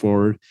range going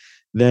forward,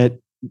 that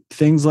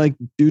things like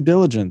due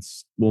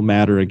diligence will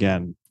matter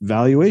again,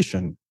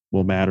 valuation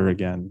will matter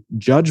again,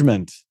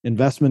 judgment,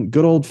 investment,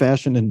 good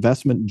old-fashioned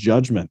investment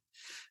judgment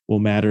will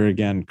matter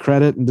again,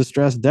 credit and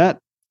distressed debt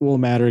will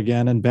matter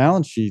again, and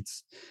balance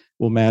sheets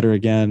will matter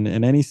again.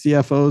 And any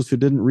CFOs who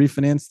didn't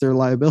refinance their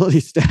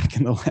liability stack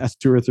in the last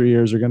 2 or 3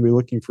 years are going to be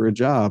looking for a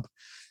job.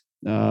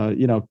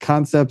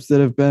 Concepts that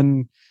have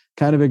been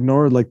kind of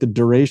ignored, like the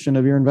duration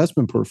of your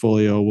investment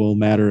portfolio, will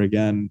matter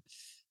again.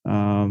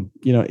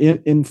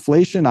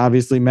 Inflation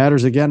obviously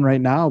matters again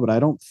right now, but I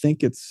don't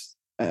think it's,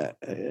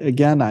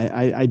 again,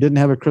 I didn't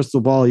have a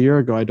crystal ball a year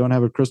ago. I don't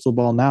have a crystal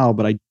ball now,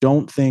 but I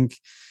don't think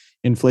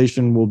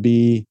inflation will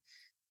be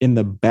in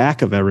the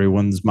back of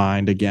everyone's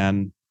mind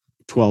again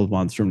 12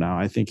 months from now.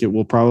 I think it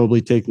will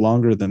probably take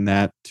longer than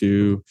that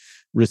to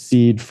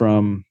recede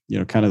from,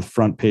 kind of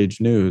front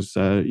page news.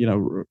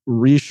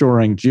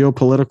 Reshoring,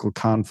 geopolitical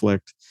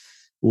conflict,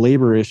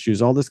 labor issues,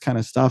 all this kind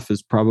of stuff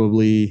is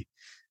probably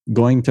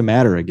going to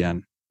matter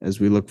again as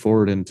we look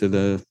forward into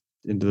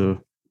the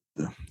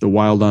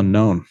wild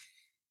unknown.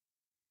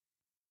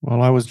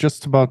 Well, I was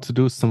just about to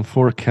do some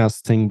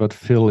forecasting, but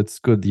Phil, it's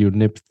good you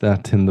nipped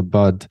that in the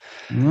bud.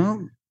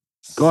 Well,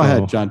 go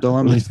ahead, John.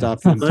 Don't let me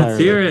stop you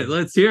entirely.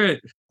 Let's hear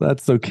it.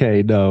 That's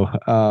okay. No.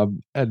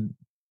 And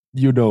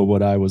you know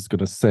what I was going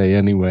to say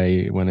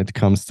anyway, when it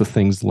comes to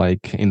things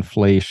like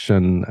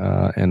inflation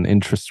and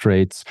interest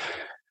rates.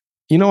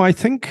 I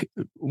think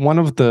one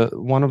of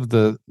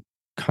the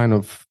kind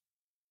of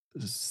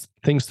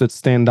things that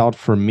stand out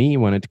for me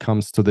when it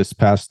comes to this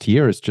past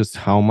year is just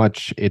how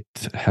much it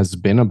has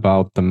been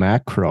about the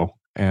macro.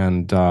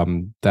 And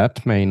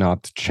that may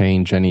not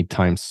change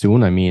anytime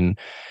soon. I mean,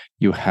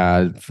 you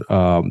have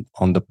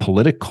on the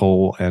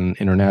political and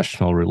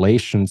international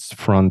relations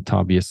front,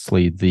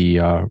 obviously,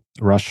 the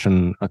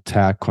Russian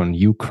attack on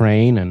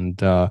Ukraine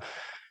and,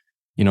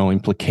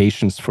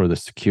 implications for the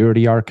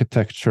security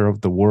architecture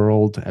of the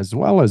world, as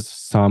well as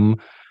some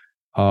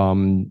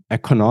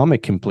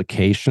economic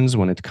implications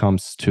when it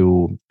comes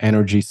to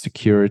energy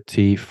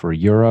security for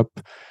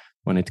Europe,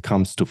 when it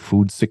comes to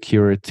food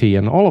security.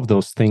 And all of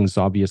those things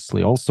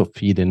obviously also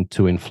feed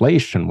into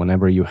inflation.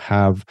 Whenever you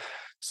have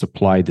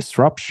supply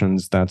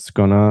disruptions, that's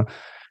gonna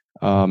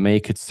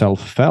make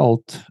itself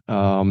felt.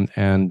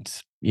 And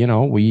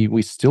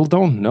we still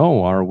don't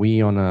know. Are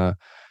we on a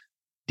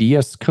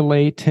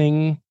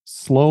de-escalating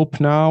slope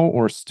now,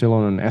 or still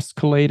on an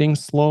escalating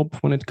slope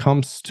when it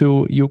comes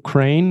to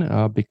Ukraine?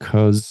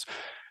 Because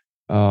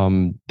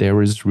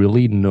there is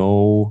really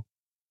no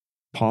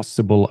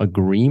possible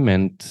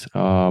agreement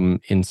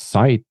in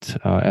sight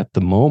at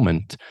the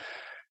moment.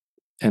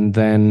 And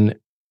then,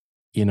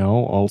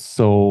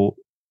 also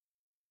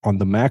on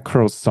the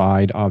macro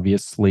side,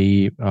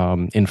 obviously,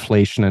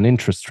 inflation and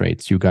interest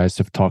rates. You guys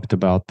have talked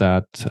about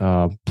that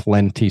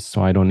plenty,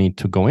 so I don't need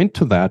to go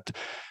into that.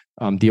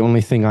 The only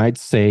thing I'd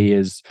say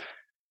is,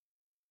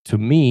 to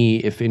me,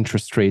 if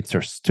interest rates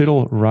are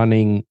still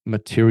running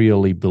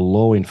materially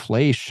below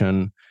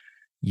inflation,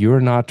 you're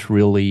not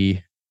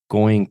really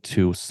going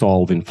to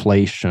solve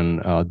inflation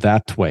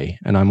that way.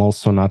 And I'm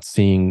also not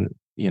seeing,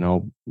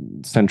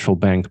 central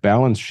bank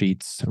balance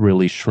sheets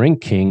really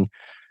shrinking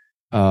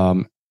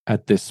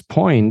at this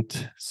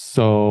point.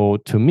 So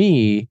to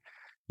me,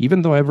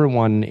 even though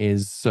everyone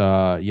is,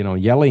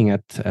 yelling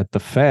at the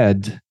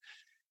Fed,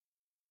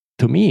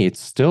 to me, it's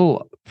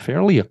still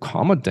fairly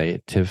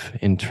accommodative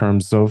in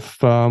terms of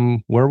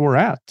where we're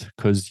at,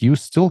 because you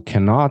still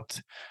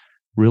cannot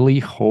really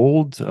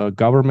hold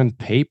government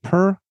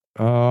paper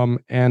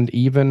and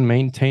even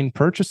maintain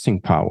purchasing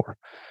power.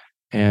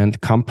 And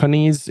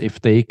companies,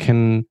 if they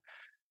can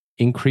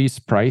increase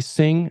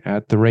pricing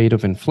at the rate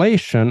of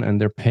inflation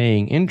and they're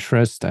paying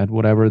interest at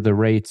whatever the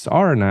rates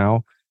are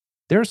now,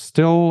 they're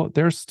still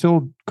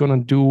going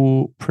to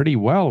do pretty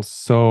well.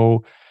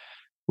 So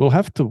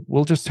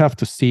we'll just have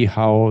to see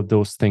how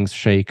those things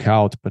shake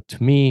out. But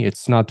to me,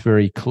 it's not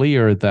very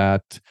clear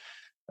that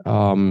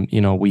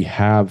we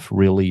have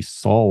really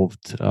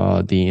solved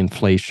the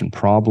inflation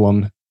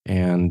problem.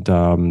 And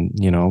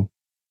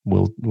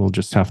we'll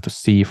just have to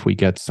see if we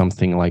get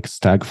something like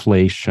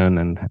stagflation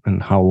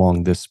and how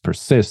long this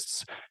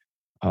persists.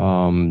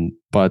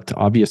 But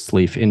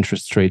obviously, if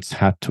interest rates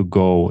had to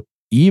go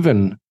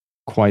even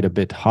quite a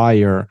bit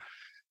higher,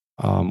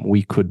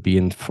 we could be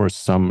in for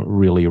some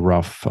really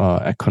rough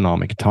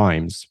economic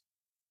times.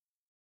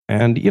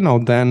 And,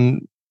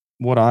 then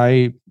what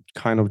I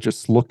kind of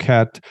just look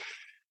at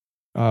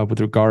with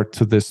regard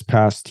to this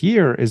past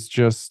year is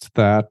just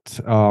that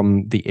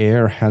the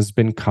air has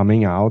been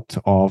coming out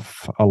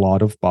of a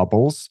lot of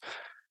bubbles.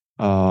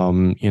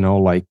 You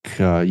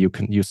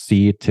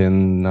see it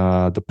in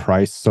the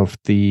price of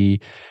the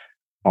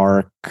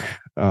ARK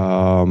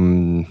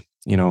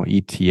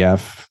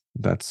ETF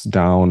that's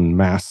down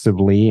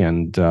massively,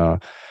 and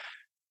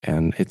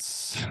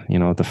it's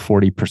the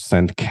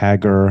 40%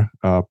 CAGR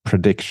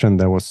prediction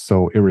that was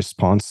so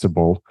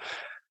irresponsible.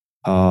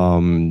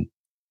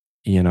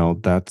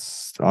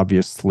 That's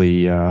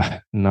obviously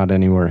not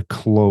anywhere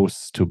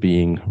close to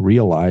being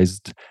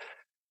realized.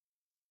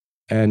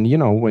 And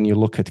when you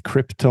look at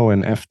crypto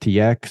and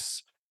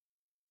FTX,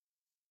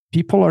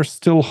 people are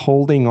still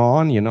holding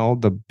on.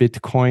 The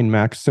Bitcoin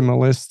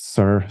maximalists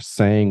are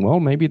saying, well,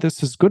 maybe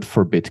this is good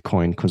for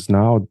Bitcoin because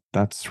now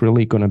that's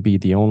really going to be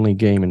the only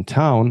game in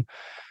town.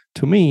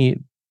 To me,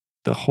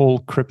 the whole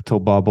crypto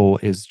bubble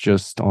is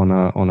just on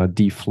a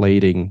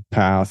deflating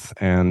path,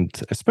 and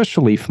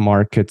especially if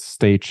markets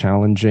stay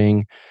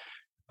challenging,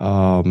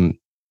 that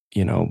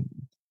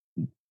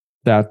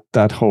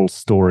whole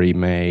story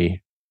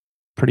may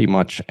pretty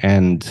much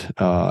end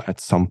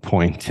at some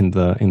point in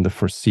the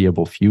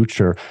foreseeable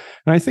future.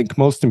 And I think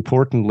most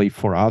importantly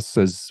for us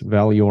as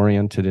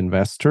value-oriented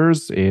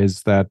investors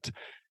is that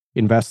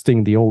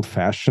investing the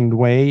old-fashioned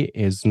way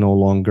is no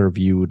longer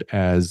viewed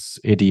as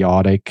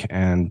idiotic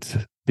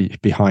and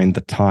behind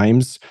the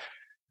times.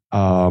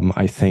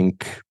 I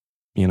think,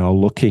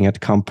 looking at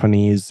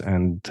companies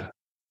and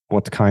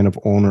what kind of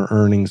owner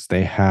earnings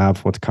they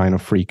have, what kind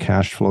of free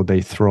cash flow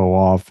they throw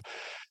off,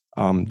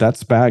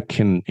 that's back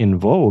in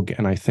vogue.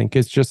 And I think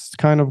it just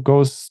kind of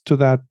goes to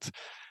that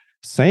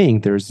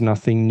saying, there's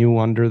nothing new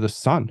under the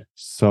sun.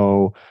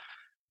 So,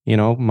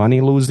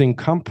 money-losing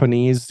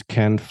companies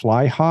can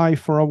fly high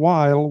for a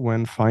while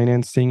when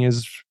financing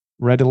is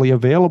readily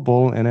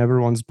available and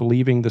everyone's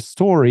believing the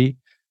story.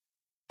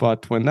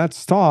 But when that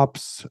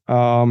stops,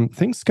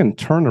 things can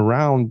turn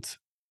around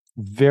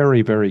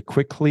very, very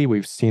quickly.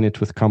 We've seen it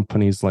with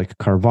companies like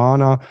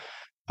Carvana.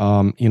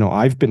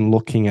 I've been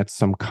looking at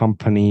some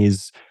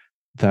companies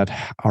that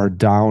are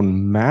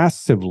down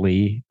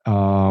massively,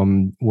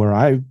 where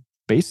I've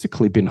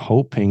basically been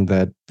hoping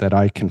that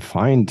I can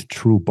find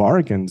true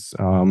bargains.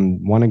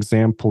 One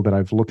example that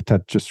I've looked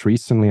at just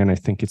recently, and I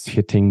think it's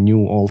hitting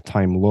new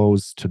all-time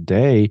lows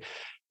today,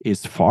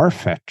 is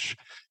Farfetch,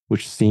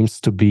 which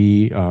seems to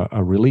be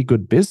a really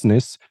good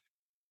business,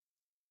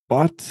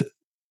 but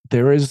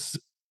there is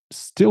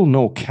still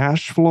no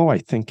cash flow. I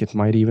think it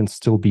might even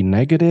still be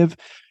negative.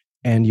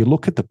 And you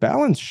look at the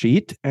balance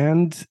sheet,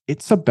 and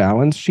it's a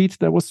balance sheet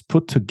that was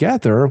put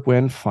together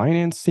when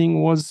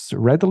financing was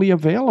readily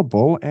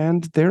available,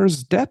 and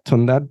there's debt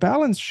on that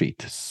balance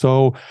sheet.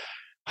 So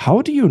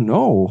how do you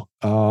know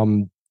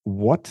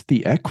what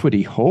the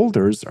equity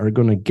holders are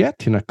going to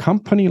get in a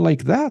company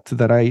like that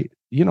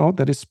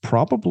that is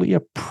probably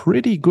a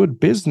pretty good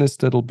business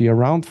that'll be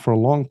around for a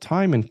long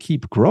time and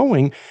keep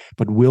growing,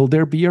 but will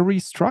there be a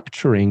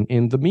restructuring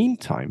in the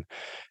meantime?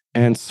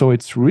 And so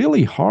it's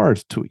really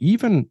hard to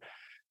even,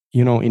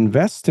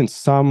 invest in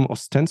some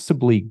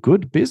ostensibly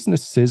good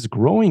businesses,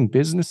 growing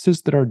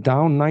businesses that are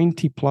down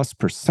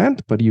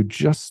 90+%, but you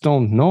just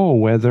don't know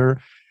whether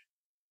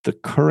the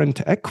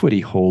current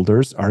equity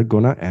holders are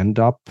going to end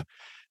up,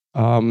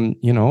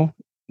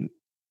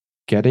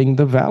 getting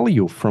the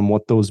value from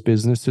what those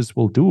businesses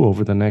will do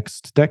over the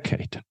next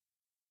decade.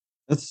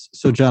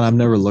 So, John, I've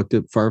never looked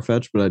at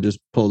Farfetch, but I just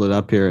pulled it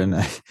up here, and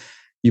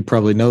you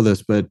probably know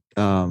this, but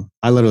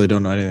I literally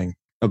don't know anything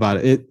about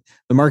it.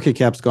 The market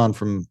cap's gone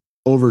from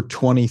over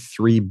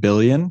 23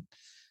 billion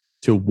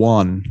to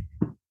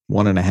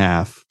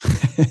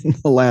 1.5 in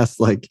the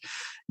last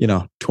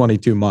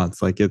 22 months.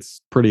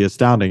 It's pretty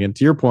astounding. And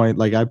to your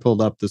point, I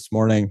pulled up this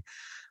morning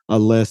a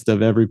list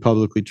of every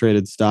publicly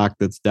traded stock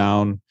that's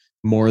down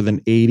more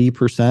than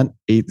 80%,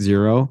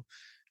 80,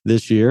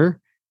 this year.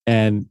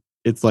 And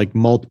it's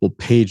multiple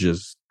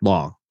pages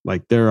long.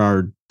 There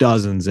are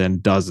dozens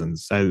and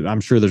dozens. I'm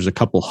sure there's a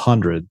couple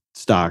hundred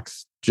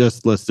stocks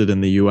just listed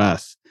in the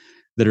US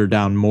that are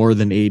down more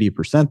than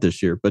 80%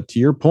 this year. But to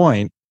your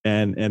point,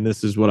 and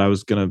this is what I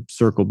was going to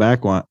circle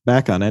back on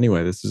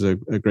anyway, this is a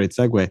great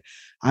segue.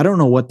 I don't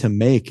know what to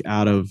make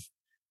out of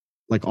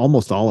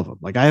almost all of them.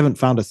 I haven't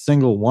found a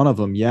single one of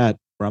them yet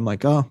where I'm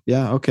oh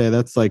yeah, okay,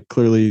 that's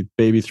clearly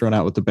baby thrown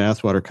out with the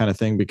bathwater kind of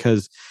thing.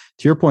 Because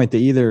to your point, they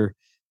either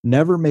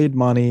never made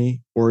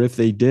money, or if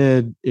they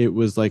did, it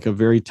was a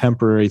very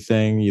temporary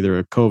thing, either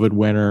a COVID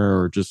winter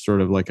or just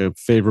sort of a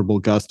favorable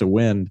gust of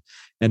wind.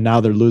 And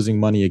now they're losing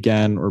money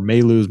again, or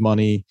may lose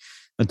money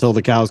until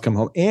the cows come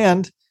home.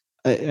 And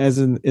as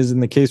in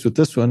the case with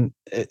this one,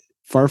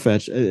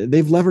 Farfetch,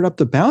 they've levered up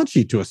the balance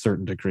sheet to a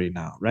certain degree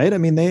now, right? I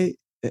mean,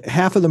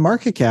 half of the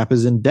market cap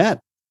is in debt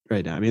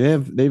right now. I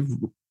mean, they've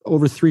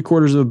over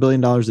 $750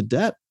 million of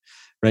debt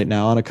right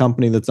now on a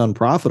company that's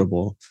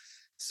unprofitable.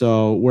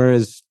 So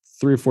whereas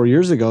 3 or 4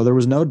 years ago, there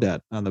was no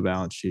debt on the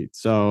balance sheet.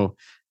 So,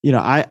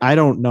 I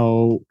don't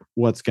know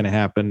what's going to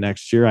happen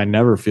next year. I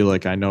never feel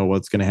like I know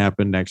what's going to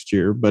happen next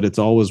year, but it's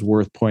always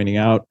worth pointing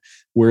out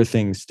where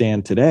things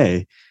stand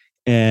today.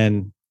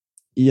 And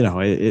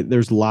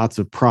there's lots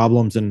of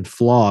problems and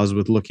flaws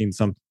with looking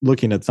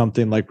at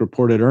something like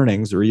reported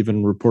earnings or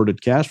even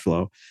reported cash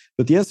flow.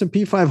 But the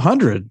S&P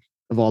 500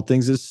 of all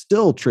things is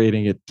still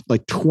trading at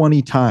like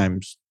 20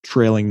 times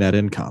trailing net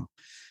income,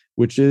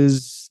 which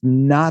is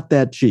not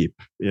that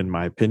cheap, in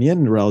my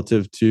opinion,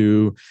 relative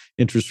to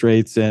interest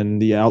rates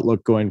and the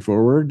outlook going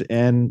forward.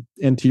 And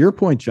to your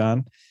point,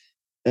 John,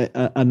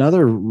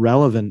 another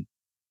relevant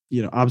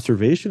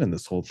observation in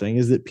this whole thing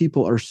is that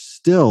people are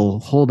still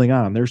holding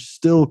on. They're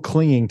still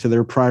clinging to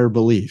their prior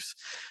beliefs,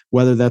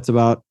 whether that's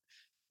about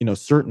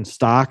certain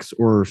stocks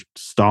or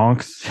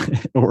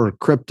stonks or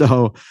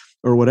crypto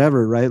or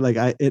whatever, right? Like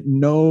at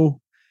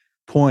no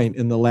point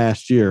in the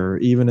last year,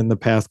 even in the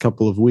past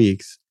couple of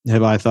weeks,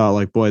 have I thought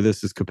like, boy,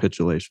 this is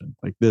capitulation.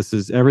 Like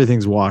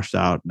everything's washed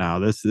out now.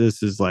 This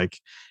is like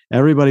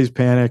everybody's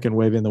panic and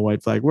waving the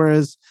white flag.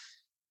 Whereas,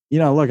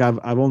 look,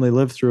 I've only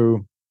lived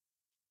through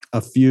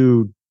a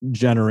few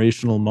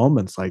generational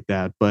moments like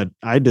that, but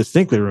I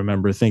distinctly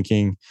remember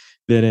thinking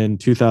that in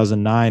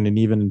 2009 and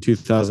even in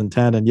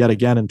 2010 and yet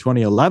again in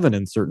 2011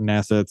 in certain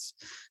assets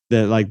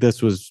that like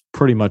this was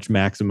pretty much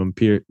maximum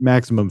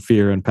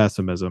fear and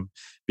pessimism,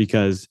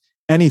 because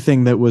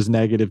anything that was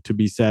negative to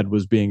be said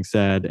was being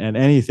said, and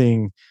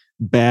anything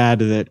bad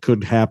that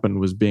could happen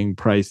was being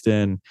priced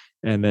in,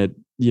 and that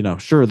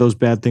sure, those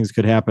bad things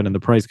could happen and the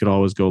price could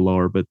always go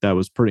lower, but that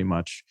was pretty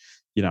much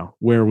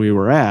where we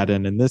were at.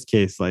 And in this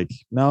case, like,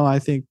 no, I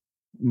think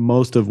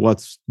most of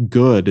what's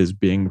good is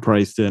being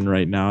priced in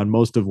right now, and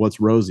most of what's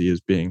rosy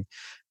is being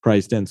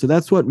priced in. So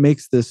that's what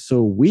makes this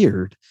so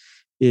weird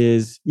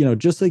is,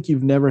 just like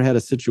you've never had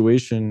a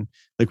situation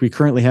like we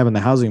currently have in the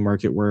housing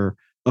market where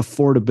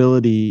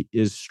affordability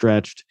is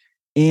stretched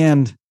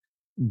and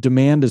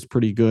demand is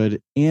pretty good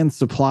and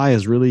supply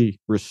is really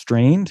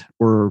restrained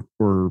or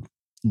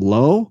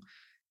low.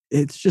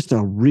 It's just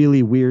a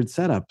really weird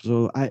setup.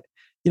 So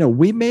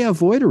we may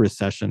avoid a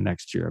recession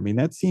next year. I mean,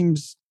 that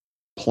seems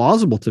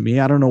plausible to me.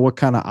 I don't know what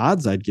kind of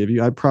odds I'd give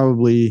you. I'd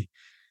probably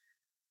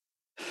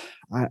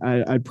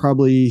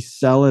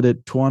sell it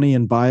at 20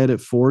 and buy it at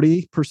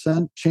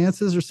 40%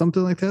 chances or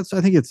something like that. So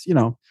I think it's,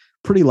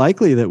 pretty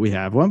likely that we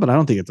have one, but I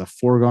don't think it's a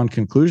foregone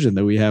conclusion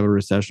that we have a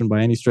recession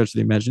by any stretch of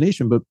the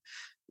imagination. But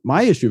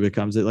my issue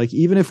becomes that, like,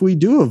 even if we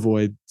do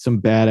avoid some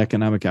bad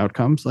economic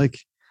outcomes, like,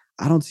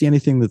 I don't see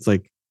anything that's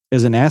like,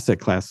 as an asset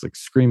class, like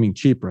screaming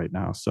cheap right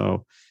now.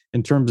 So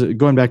in terms of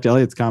going back to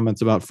Elliot's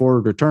comments about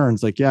forward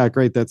returns, like, yeah,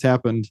 great, that's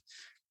happened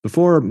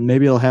before.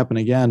 Maybe it'll happen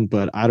again,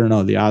 but I don't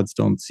know. The odds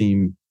don't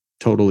seem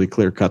totally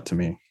clear cut to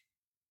me.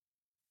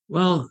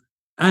 Well,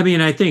 I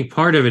mean, I think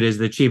part of it is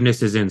the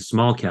cheapness is in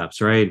small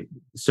caps, right?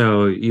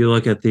 So you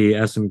look at the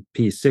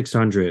S&P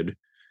 600,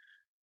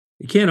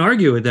 you can't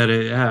argue with that,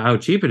 how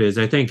cheap it is.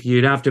 I think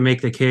you'd have to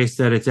make the case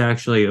that it's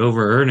actually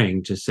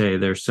over-earning to say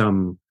there's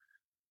some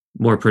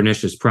more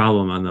pernicious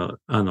problem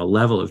on the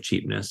level of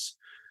cheapness.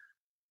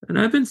 And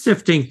I've been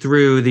sifting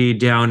through the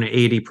down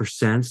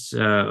 80%.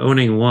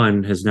 Owning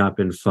one has not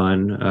been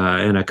fun,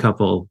 and a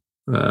couple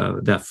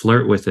that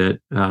flirt with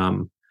it.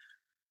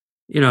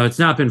 It's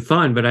not been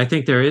fun, but I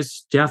think there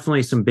is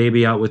definitely some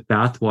baby out with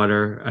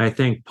bathwater. I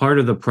think part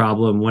of the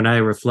problem when I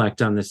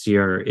reflect on this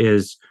year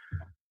is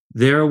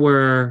there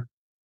were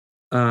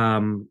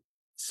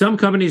some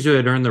companies who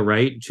had earned the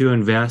right to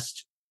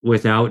invest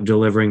without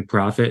delivering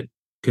profit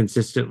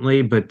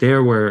consistently, but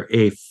there were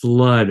a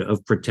flood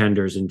of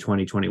pretenders in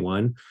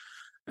 2021.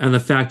 And the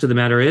fact of the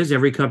matter is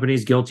every company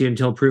is guilty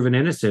until proven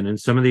innocent. And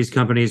some of these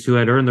companies who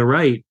had earned the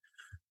right,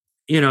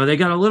 they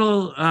got a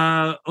little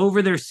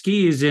over their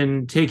skis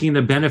in taking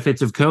the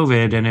benefits of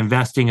COVID and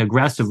investing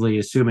aggressively,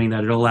 assuming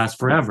that it'll last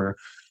forever.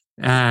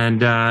 And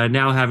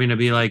now having to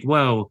be like,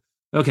 whoa,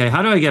 okay,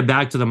 how do I get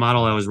back to the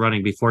model I was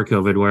running before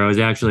COVID where I was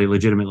actually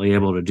legitimately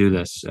able to do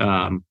this?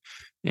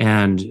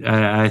 And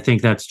I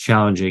think that's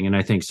challenging. And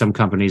I think some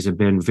companies have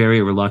been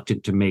very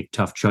reluctant to make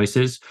tough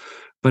choices.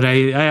 But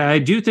I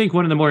do think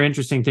one of the more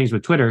interesting things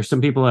with Twitter, some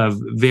people have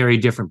very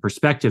different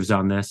perspectives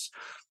on this.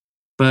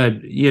 But,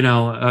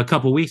 a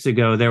couple of weeks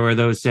ago, there were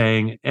those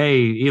saying,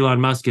 hey, Elon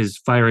Musk is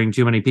firing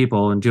too many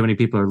people and too many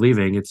people are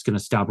leaving. It's going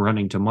to stop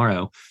running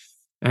tomorrow.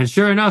 And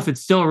sure enough, it's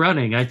still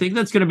running. I think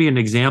that's going to be an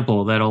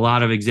example that a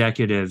lot of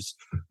executives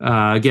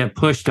get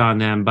pushed on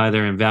them by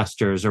their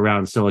investors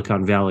around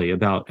Silicon Valley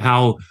about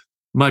how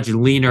much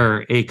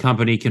leaner a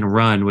company can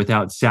run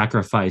without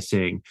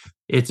sacrificing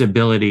its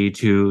ability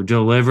to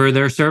deliver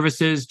their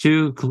services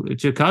to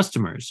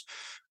customers.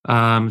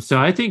 So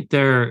I think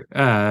they're,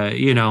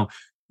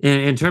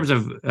 in terms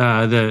of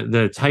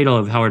the title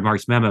of Howard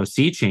Marks' memo,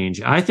 Sea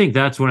Change, I think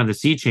that's one of the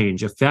sea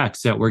change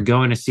effects that we're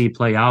going to see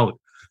play out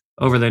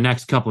over the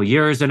next couple of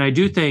years. And I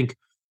do think,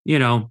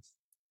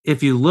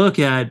 if you look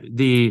at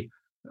the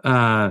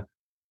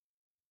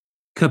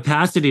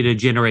capacity to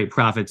generate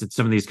profits at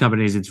some of these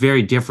companies, it's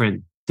very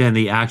different than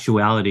the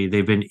actuality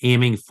they've been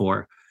aiming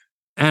for.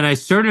 And I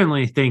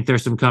certainly think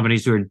there's some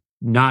companies who are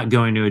not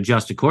going to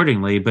adjust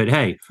accordingly. But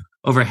hey,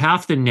 over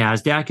half the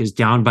NASDAQ is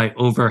down by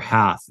over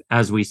half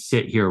as we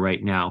sit here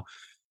right now.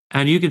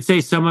 And you could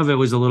say some of it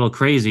was a little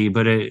crazy,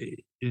 but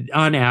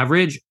on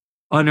average,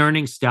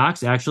 unearning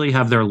stocks actually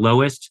have their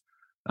lowest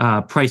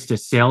price to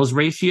sales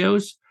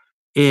ratios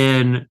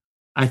in,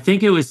 I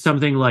think it was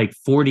something like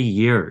 40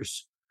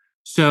 years.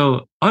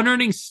 So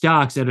unearning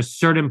stocks at a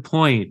certain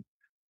point,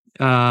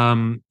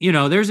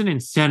 there's an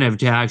incentive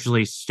to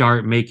actually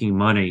start making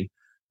money.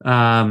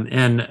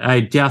 And I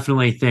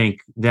definitely think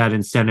that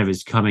incentive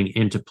is coming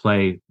into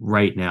play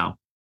right now.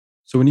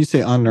 So when you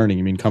say unearning,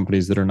 you mean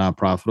companies that are not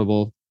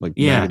profitable, like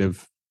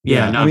negative?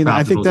 Yeah. I mean,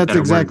 I think that's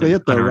exactly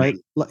it, though, right?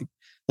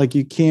 Like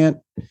you can't.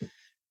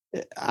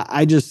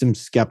 I just am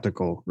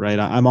skeptical, right?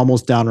 I'm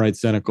almost downright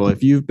cynical.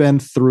 If you've been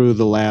through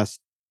the last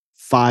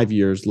 5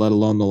 years, let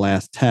alone the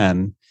last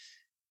 10,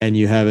 and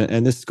you haven't,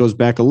 and this goes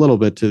back a little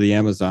bit to the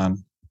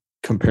Amazon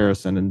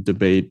comparison and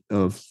debate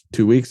of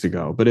 2 weeks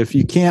ago. But if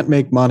you can't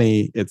make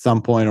money at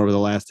some point over the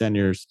last 10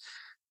 years,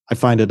 I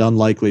find it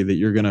unlikely that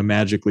you're going to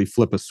magically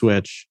flip a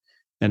switch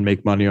and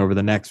make money over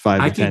the next 5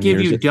 to 10 years. I could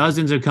give you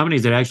dozens of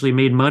companies that actually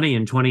made money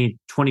in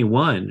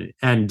 2021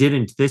 and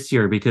didn't this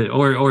year because,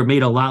 or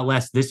made a lot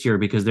less this year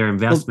because their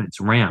investments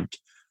ramped.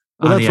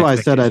 Well, that's why I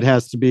said it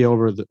has to be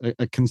over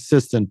a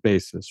consistent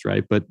basis,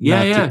 right? But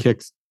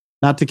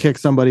not to kick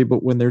somebody,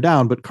 but when they're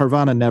down. But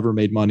Carvana never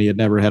made money. It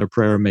never had a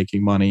prayer of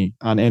making money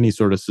on any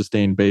sort of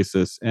sustained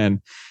basis. And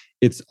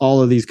it's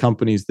all of these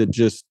companies that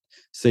just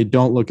say,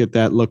 don't look at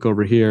that, look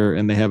over here.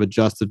 And they have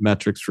adjusted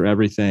metrics for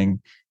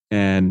everything.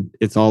 And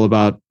it's all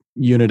about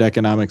unit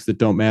economics that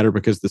don't matter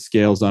because the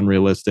scale's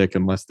unrealistic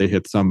unless they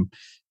hit some,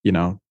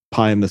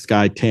 pie in the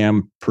sky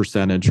TAM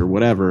percentage or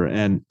whatever.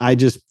 And I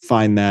just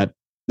find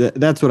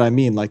that's what I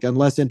mean. Like,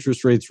 unless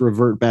interest rates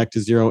revert back to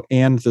zero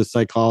and the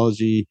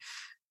psychology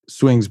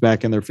swings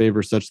back in their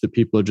favor such that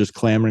people are just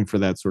clamoring for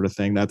that sort of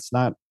thing, that's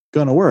not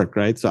going to work,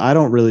 right? So I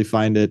don't really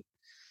find it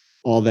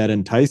all that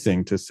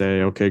enticing to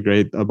say, okay,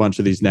 great, a bunch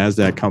of these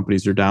NASDAQ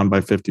companies are down by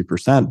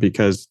 50%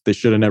 because they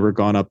should have never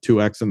gone up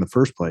 2x in the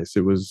first place.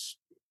 It was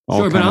all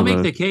sure, but I'll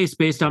make the case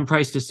based on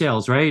price to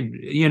sales, right?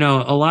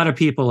 A lot of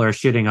people are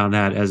shitting on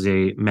that as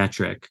a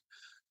metric.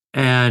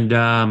 And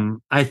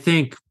I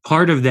think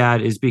part of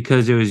that is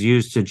because it was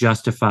used to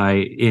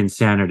justify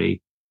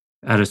insanity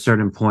at a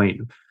certain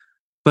point.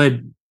 But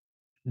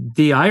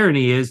the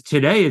irony is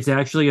today it's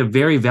actually a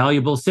very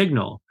valuable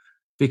signal,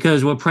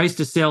 because what price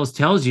to sales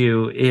tells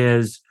you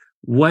is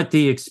what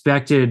the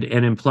expected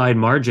and implied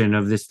margin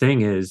of this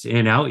thing is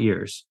in out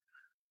years.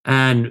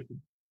 And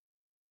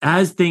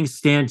as things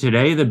stand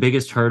today, the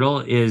biggest hurdle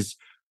is,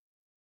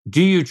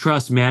 do you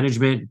trust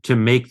management to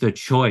make the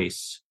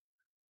choice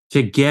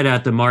to get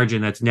at the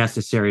margin that's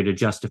necessary to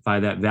justify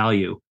that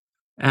value?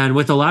 And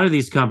with a lot of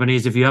these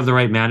companies, if you have the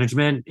right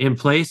management in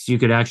place, you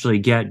could actually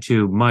get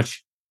to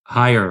much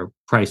higher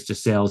price to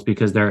sales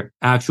because their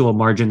actual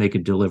margin they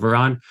could deliver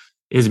on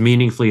is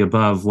meaningfully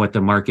above what the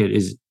market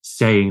is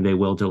saying they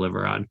will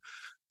deliver on.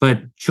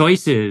 But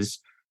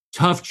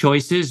tough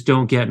choices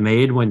don't get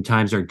made when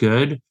times are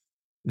good.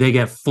 They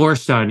get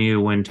forced on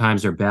you when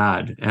times are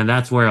bad. And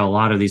that's where a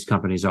lot of these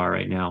companies are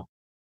right now.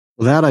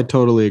 Well, that I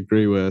totally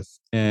agree with.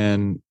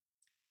 And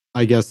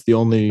I guess the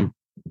only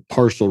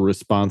partial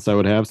response I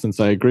would have, since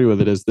I agree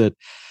with it, is that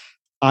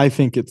I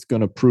think it's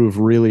going to prove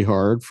really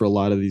hard for a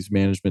lot of these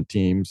management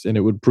teams, and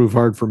it would prove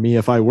hard for me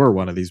if I were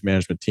one of these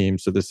management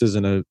teams. So this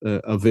isn't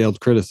a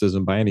veiled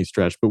criticism by any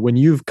stretch, but when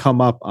you've come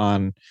up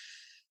on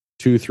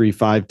 2, 3,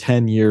 5,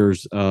 10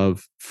 years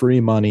of free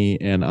money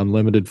and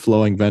unlimited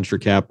flowing venture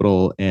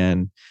capital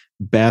and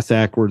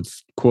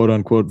bass-ackwards quote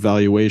unquote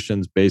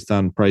valuations based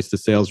on price to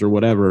sales or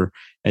whatever,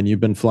 and you've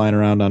been flying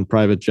around on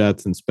private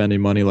jets and spending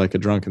money like a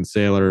drunken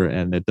sailor,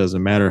 and it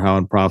doesn't matter how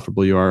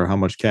unprofitable you are or how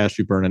much cash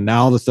you burn, and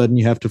now all of a sudden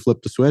you have to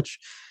flip the switch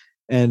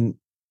and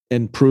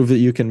prove that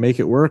you can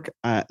make it work,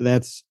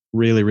 that's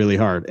really, really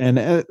hard.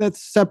 And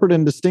that's separate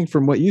and distinct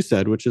from what you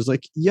said, which is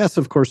like, yes,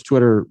 of course,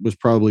 Twitter was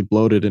probably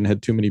bloated and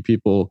had too many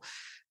people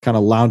kind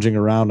of lounging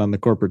around on the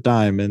corporate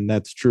dime, and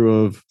that's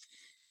true of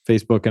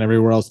Facebook and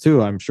everywhere else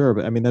too, I'm sure.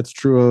 But I mean, that's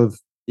true of,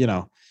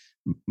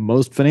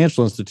 most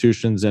financial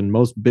institutions and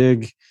most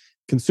big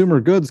consumer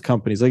goods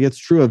companies. Like, it's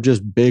true of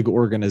just big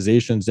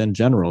organizations in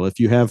general. If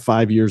you have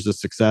 5 years of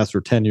success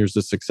or 10 years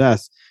of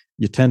success,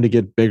 you tend to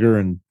get bigger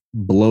and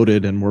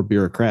bloated and more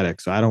bureaucratic.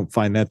 So I don't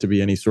find that to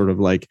be any sort of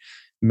like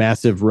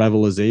massive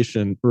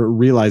realization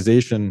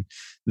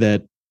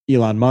that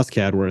Elon Musk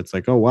had, where it's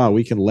like, oh wow,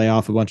 we can lay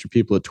off a bunch of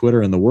people at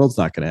Twitter and the world's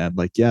not going to end.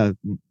 Like, yeah,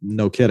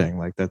 no kidding.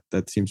 Like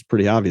that seems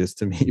pretty obvious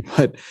to me.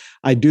 But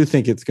I do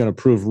think it's going to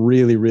prove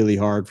really, really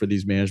hard for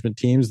these management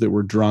teams that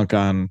were drunk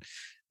on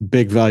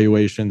big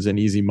valuations and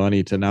easy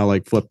money to now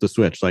like flip the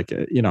switch. Like,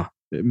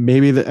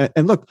 maybe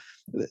and look,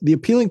 the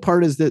appealing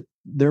part is that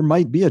there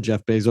might be a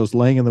Jeff Bezos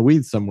laying in the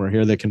weeds somewhere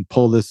here that can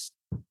pull this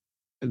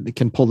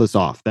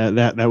off.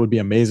 That would be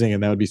amazing,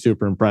 and that would be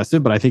super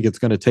impressive. But I think it's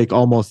going to take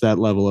almost that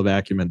level of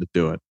acumen to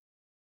do it.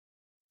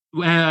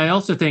 I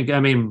also think,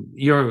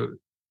 you're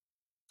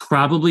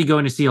probably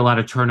going to see a lot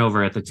of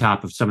turnover at the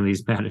top of some of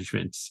these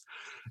managements.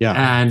 Yeah,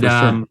 and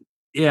sure.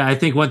 Yeah, I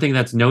think one thing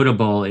that's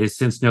notable is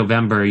since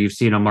November, you've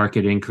seen a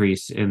market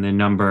increase in the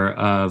number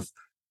of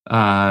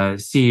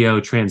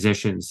CEO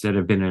transitions that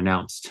have been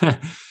announced.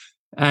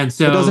 And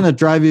so but doesn't it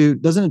drive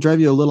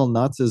you a little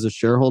nuts as a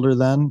shareholder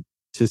then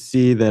to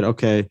see that,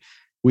 okay,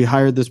 we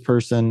hired this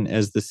person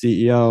as the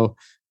CEO,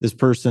 this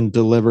person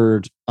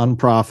delivered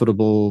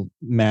unprofitable,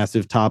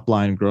 massive top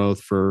line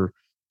growth for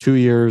 2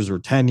 years or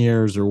 10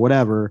 years or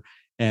whatever,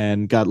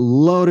 and got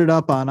loaded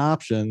up on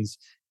options,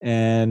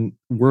 and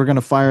we're going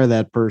to fire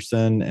that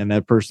person, and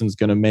that person's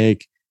going to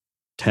make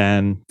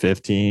 10,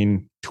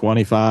 15,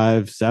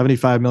 25,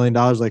 $75 million,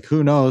 like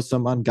who knows,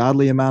 some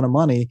ungodly amount of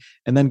money.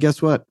 And then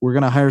guess what? We're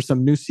going to hire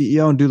some new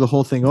CEO and do the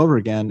whole thing over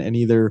again and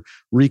either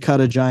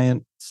recut a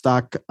giant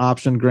stock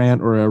option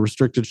grant or a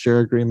restricted share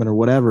agreement or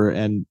whatever.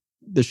 And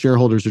the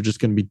shareholders are just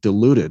going to be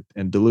diluted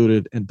and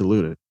diluted and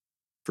diluted.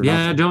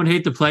 Yeah, don't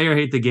hate the player,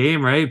 hate the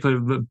game, right? But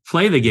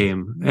play the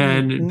game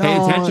and pay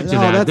attention to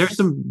that. There's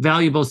some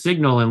valuable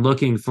signal in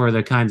looking for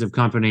the kinds of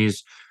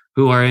companies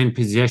who are in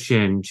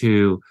position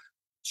to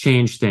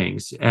change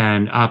things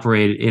and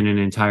operate in an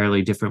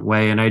entirely different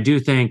way. And I do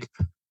think,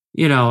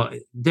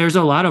 there's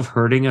a lot of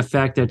herding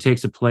effect that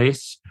takes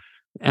place,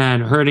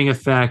 and herding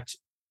effect,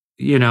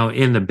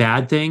 in the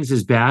bad things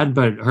is bad,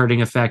 but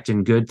herding effect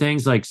in good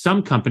things, like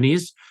some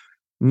companies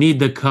need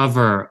the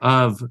cover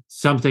of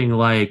something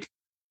like,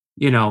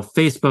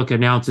 Facebook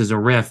announces a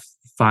RIF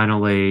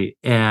finally,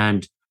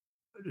 and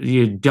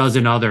a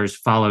dozen others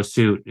follow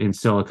suit in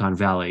Silicon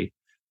Valley.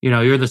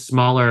 You're the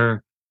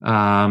smaller,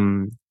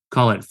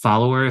 call it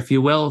follower, if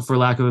you will, for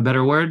lack of a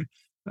better word.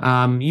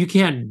 You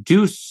can't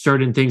do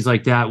certain things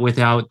like that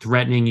without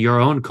threatening your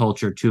own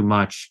culture too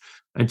much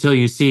until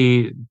you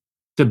see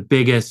the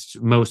biggest,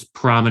 most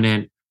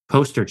prominent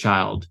poster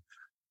child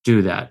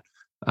do that.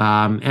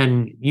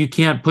 And you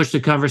can't push the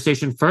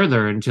conversation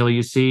further until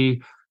you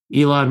see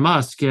Elon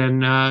Musk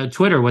and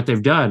Twitter, what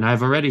they've done.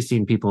 I've already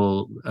seen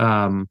people,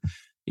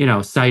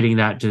 citing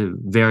that to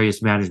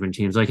various management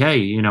teams, like,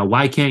 hey,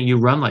 why can't you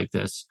run like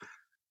this?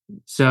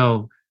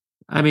 So,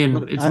 I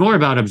mean, it's more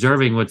about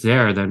observing what's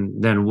there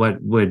than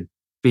what would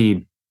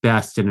be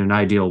best in an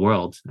ideal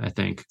world, I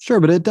think. Sure,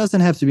 but it doesn't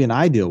have to be an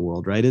ideal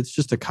world, right? It's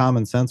just a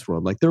common sense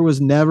world. Like, there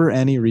was never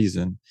any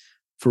reason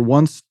for,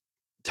 once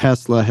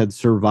Tesla had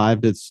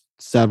survived its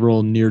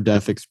several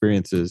near-death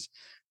experiences,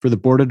 for the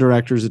board of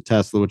directors at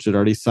Tesla, which had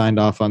already signed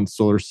off on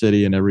Solar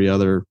City and every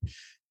other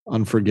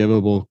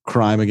unforgivable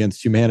crime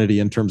against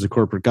humanity in terms of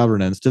corporate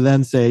governance, to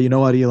then say, you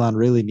know what Elon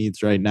really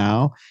needs right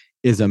now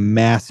is a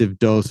massive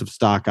dose of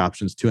stock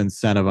options to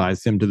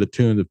incentivize him to the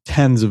tune of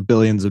tens of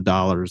billions of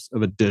dollars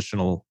of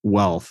additional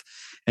wealth.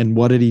 And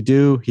what did he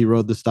do? He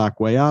rode the stock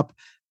way up.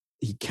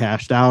 He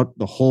cashed out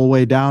the whole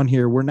way down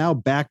here. We're now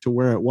back to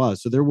where it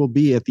was. So there will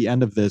be, at the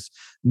end of this,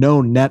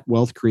 no net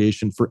wealth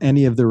creation for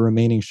any of the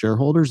remaining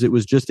shareholders. It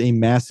was just a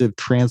massive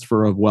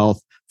transfer of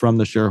wealth from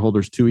the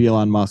shareholders to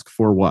Elon Musk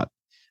for what?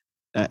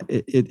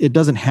 It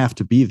doesn't have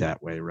to be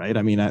that way, right?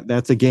 I mean,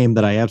 that's a game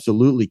that I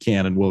absolutely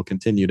can and will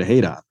continue to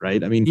hate on,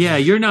 right? I mean, yeah,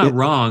 you're not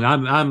wrong.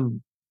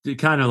 I'm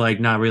kind of like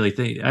not really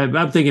thinking.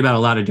 I'm thinking about a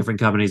lot of different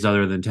companies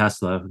other than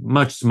Tesla,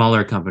 much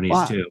smaller companies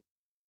too.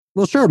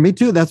 Well, sure, me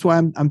too. That's why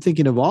I'm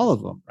thinking of all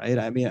of them, right?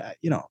 I mean,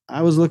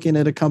 I was looking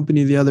at a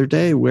company the other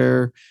day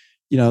where,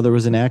 there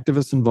was an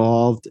activist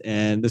involved,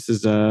 and this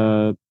is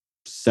a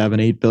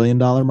 $7-8 billion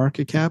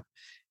market cap,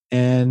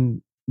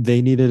 and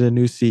they needed a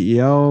new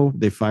CEO.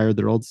 They fired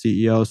their old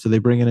CEO. So they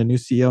bring in a new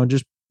CEO and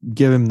just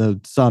give him the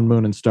sun,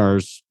 moon, and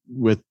stars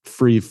with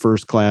free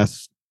first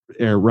class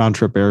round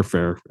trip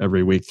airfare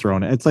every week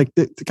thrown in. It's like,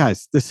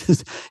 guys,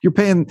 you're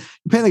paying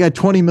the guy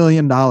 $20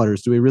 million.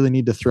 Do we really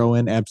need to throw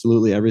in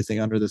absolutely everything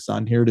under the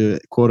sun here to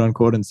quote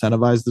unquote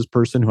incentivize this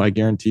person who I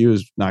guarantee you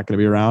is not going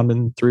to be around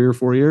in 3 or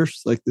 4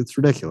 years? Like, it's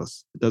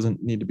ridiculous. It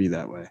doesn't need to be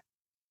that way.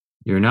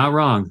 You're not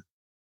wrong.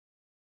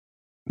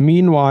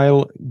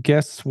 Meanwhile,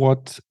 guess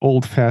what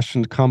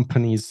old-fashioned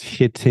company's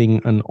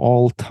hitting an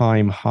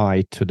all-time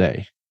high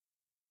today?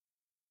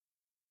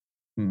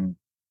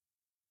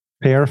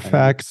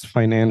 Fairfax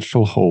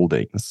Financial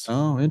Holdings.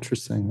 Oh,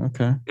 interesting.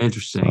 Okay.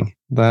 Interesting.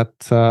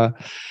 So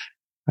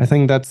I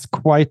think that's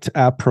quite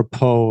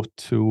apropos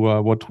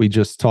to what we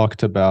just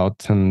talked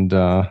about, and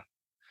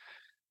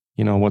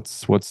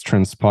what's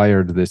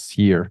transpired this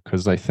year.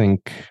 Because I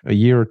think a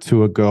year or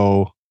two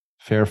ago,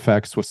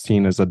 Fairfax was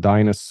seen as a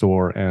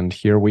dinosaur, and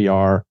here we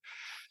are.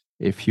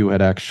 If you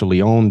had actually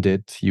owned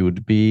it, you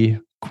would be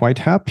quite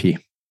happy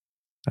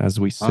as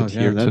we sit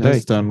here today. That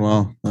has done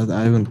well.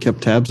 I haven't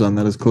kept tabs on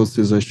that as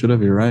closely as I should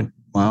have. You're right.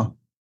 Wow.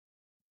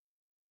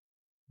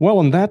 Well,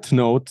 on that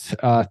note,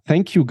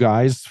 thank you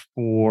guys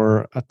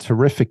for a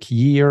terrific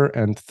year,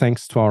 and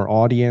thanks to our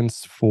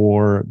audience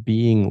for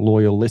being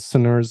loyal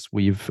listeners.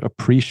 We've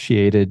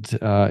appreciated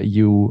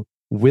you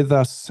with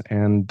us,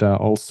 and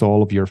also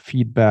all of your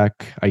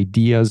feedback,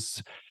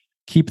 ideas.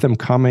 Keep them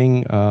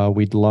coming.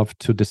 We'd love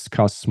to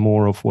discuss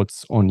more of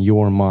what's on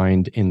your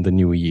mind in the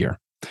new year.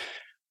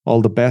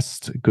 All the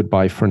best.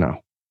 Goodbye for now.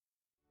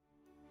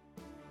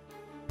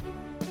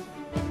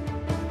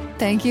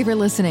 Thank you for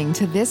listening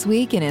to This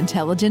Week in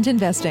Intelligent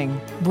Investing,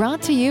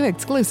 brought to you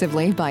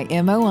exclusively by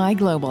MOI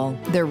Global,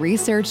 the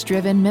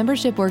research-driven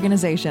membership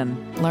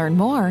organization. Learn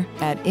more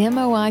at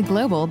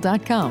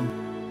moiglobal.com.